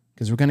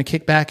 because we're going to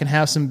kick back and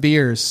have some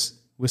beers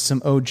with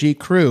some OG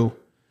crew.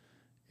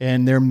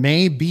 And there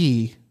may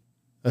be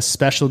a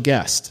special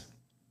guest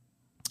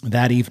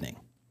that evening.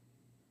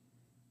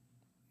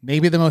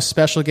 Maybe the most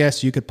special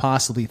guest you could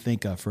possibly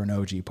think of for an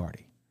OG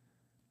party.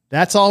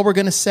 That's all we're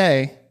going to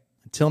say.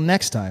 Until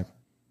next time,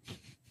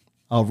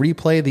 I'll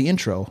replay the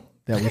intro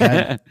that we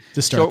had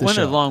to start the show. Short one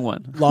or long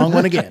one? Long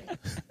one again.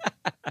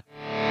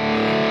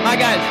 Bye,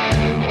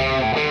 guys.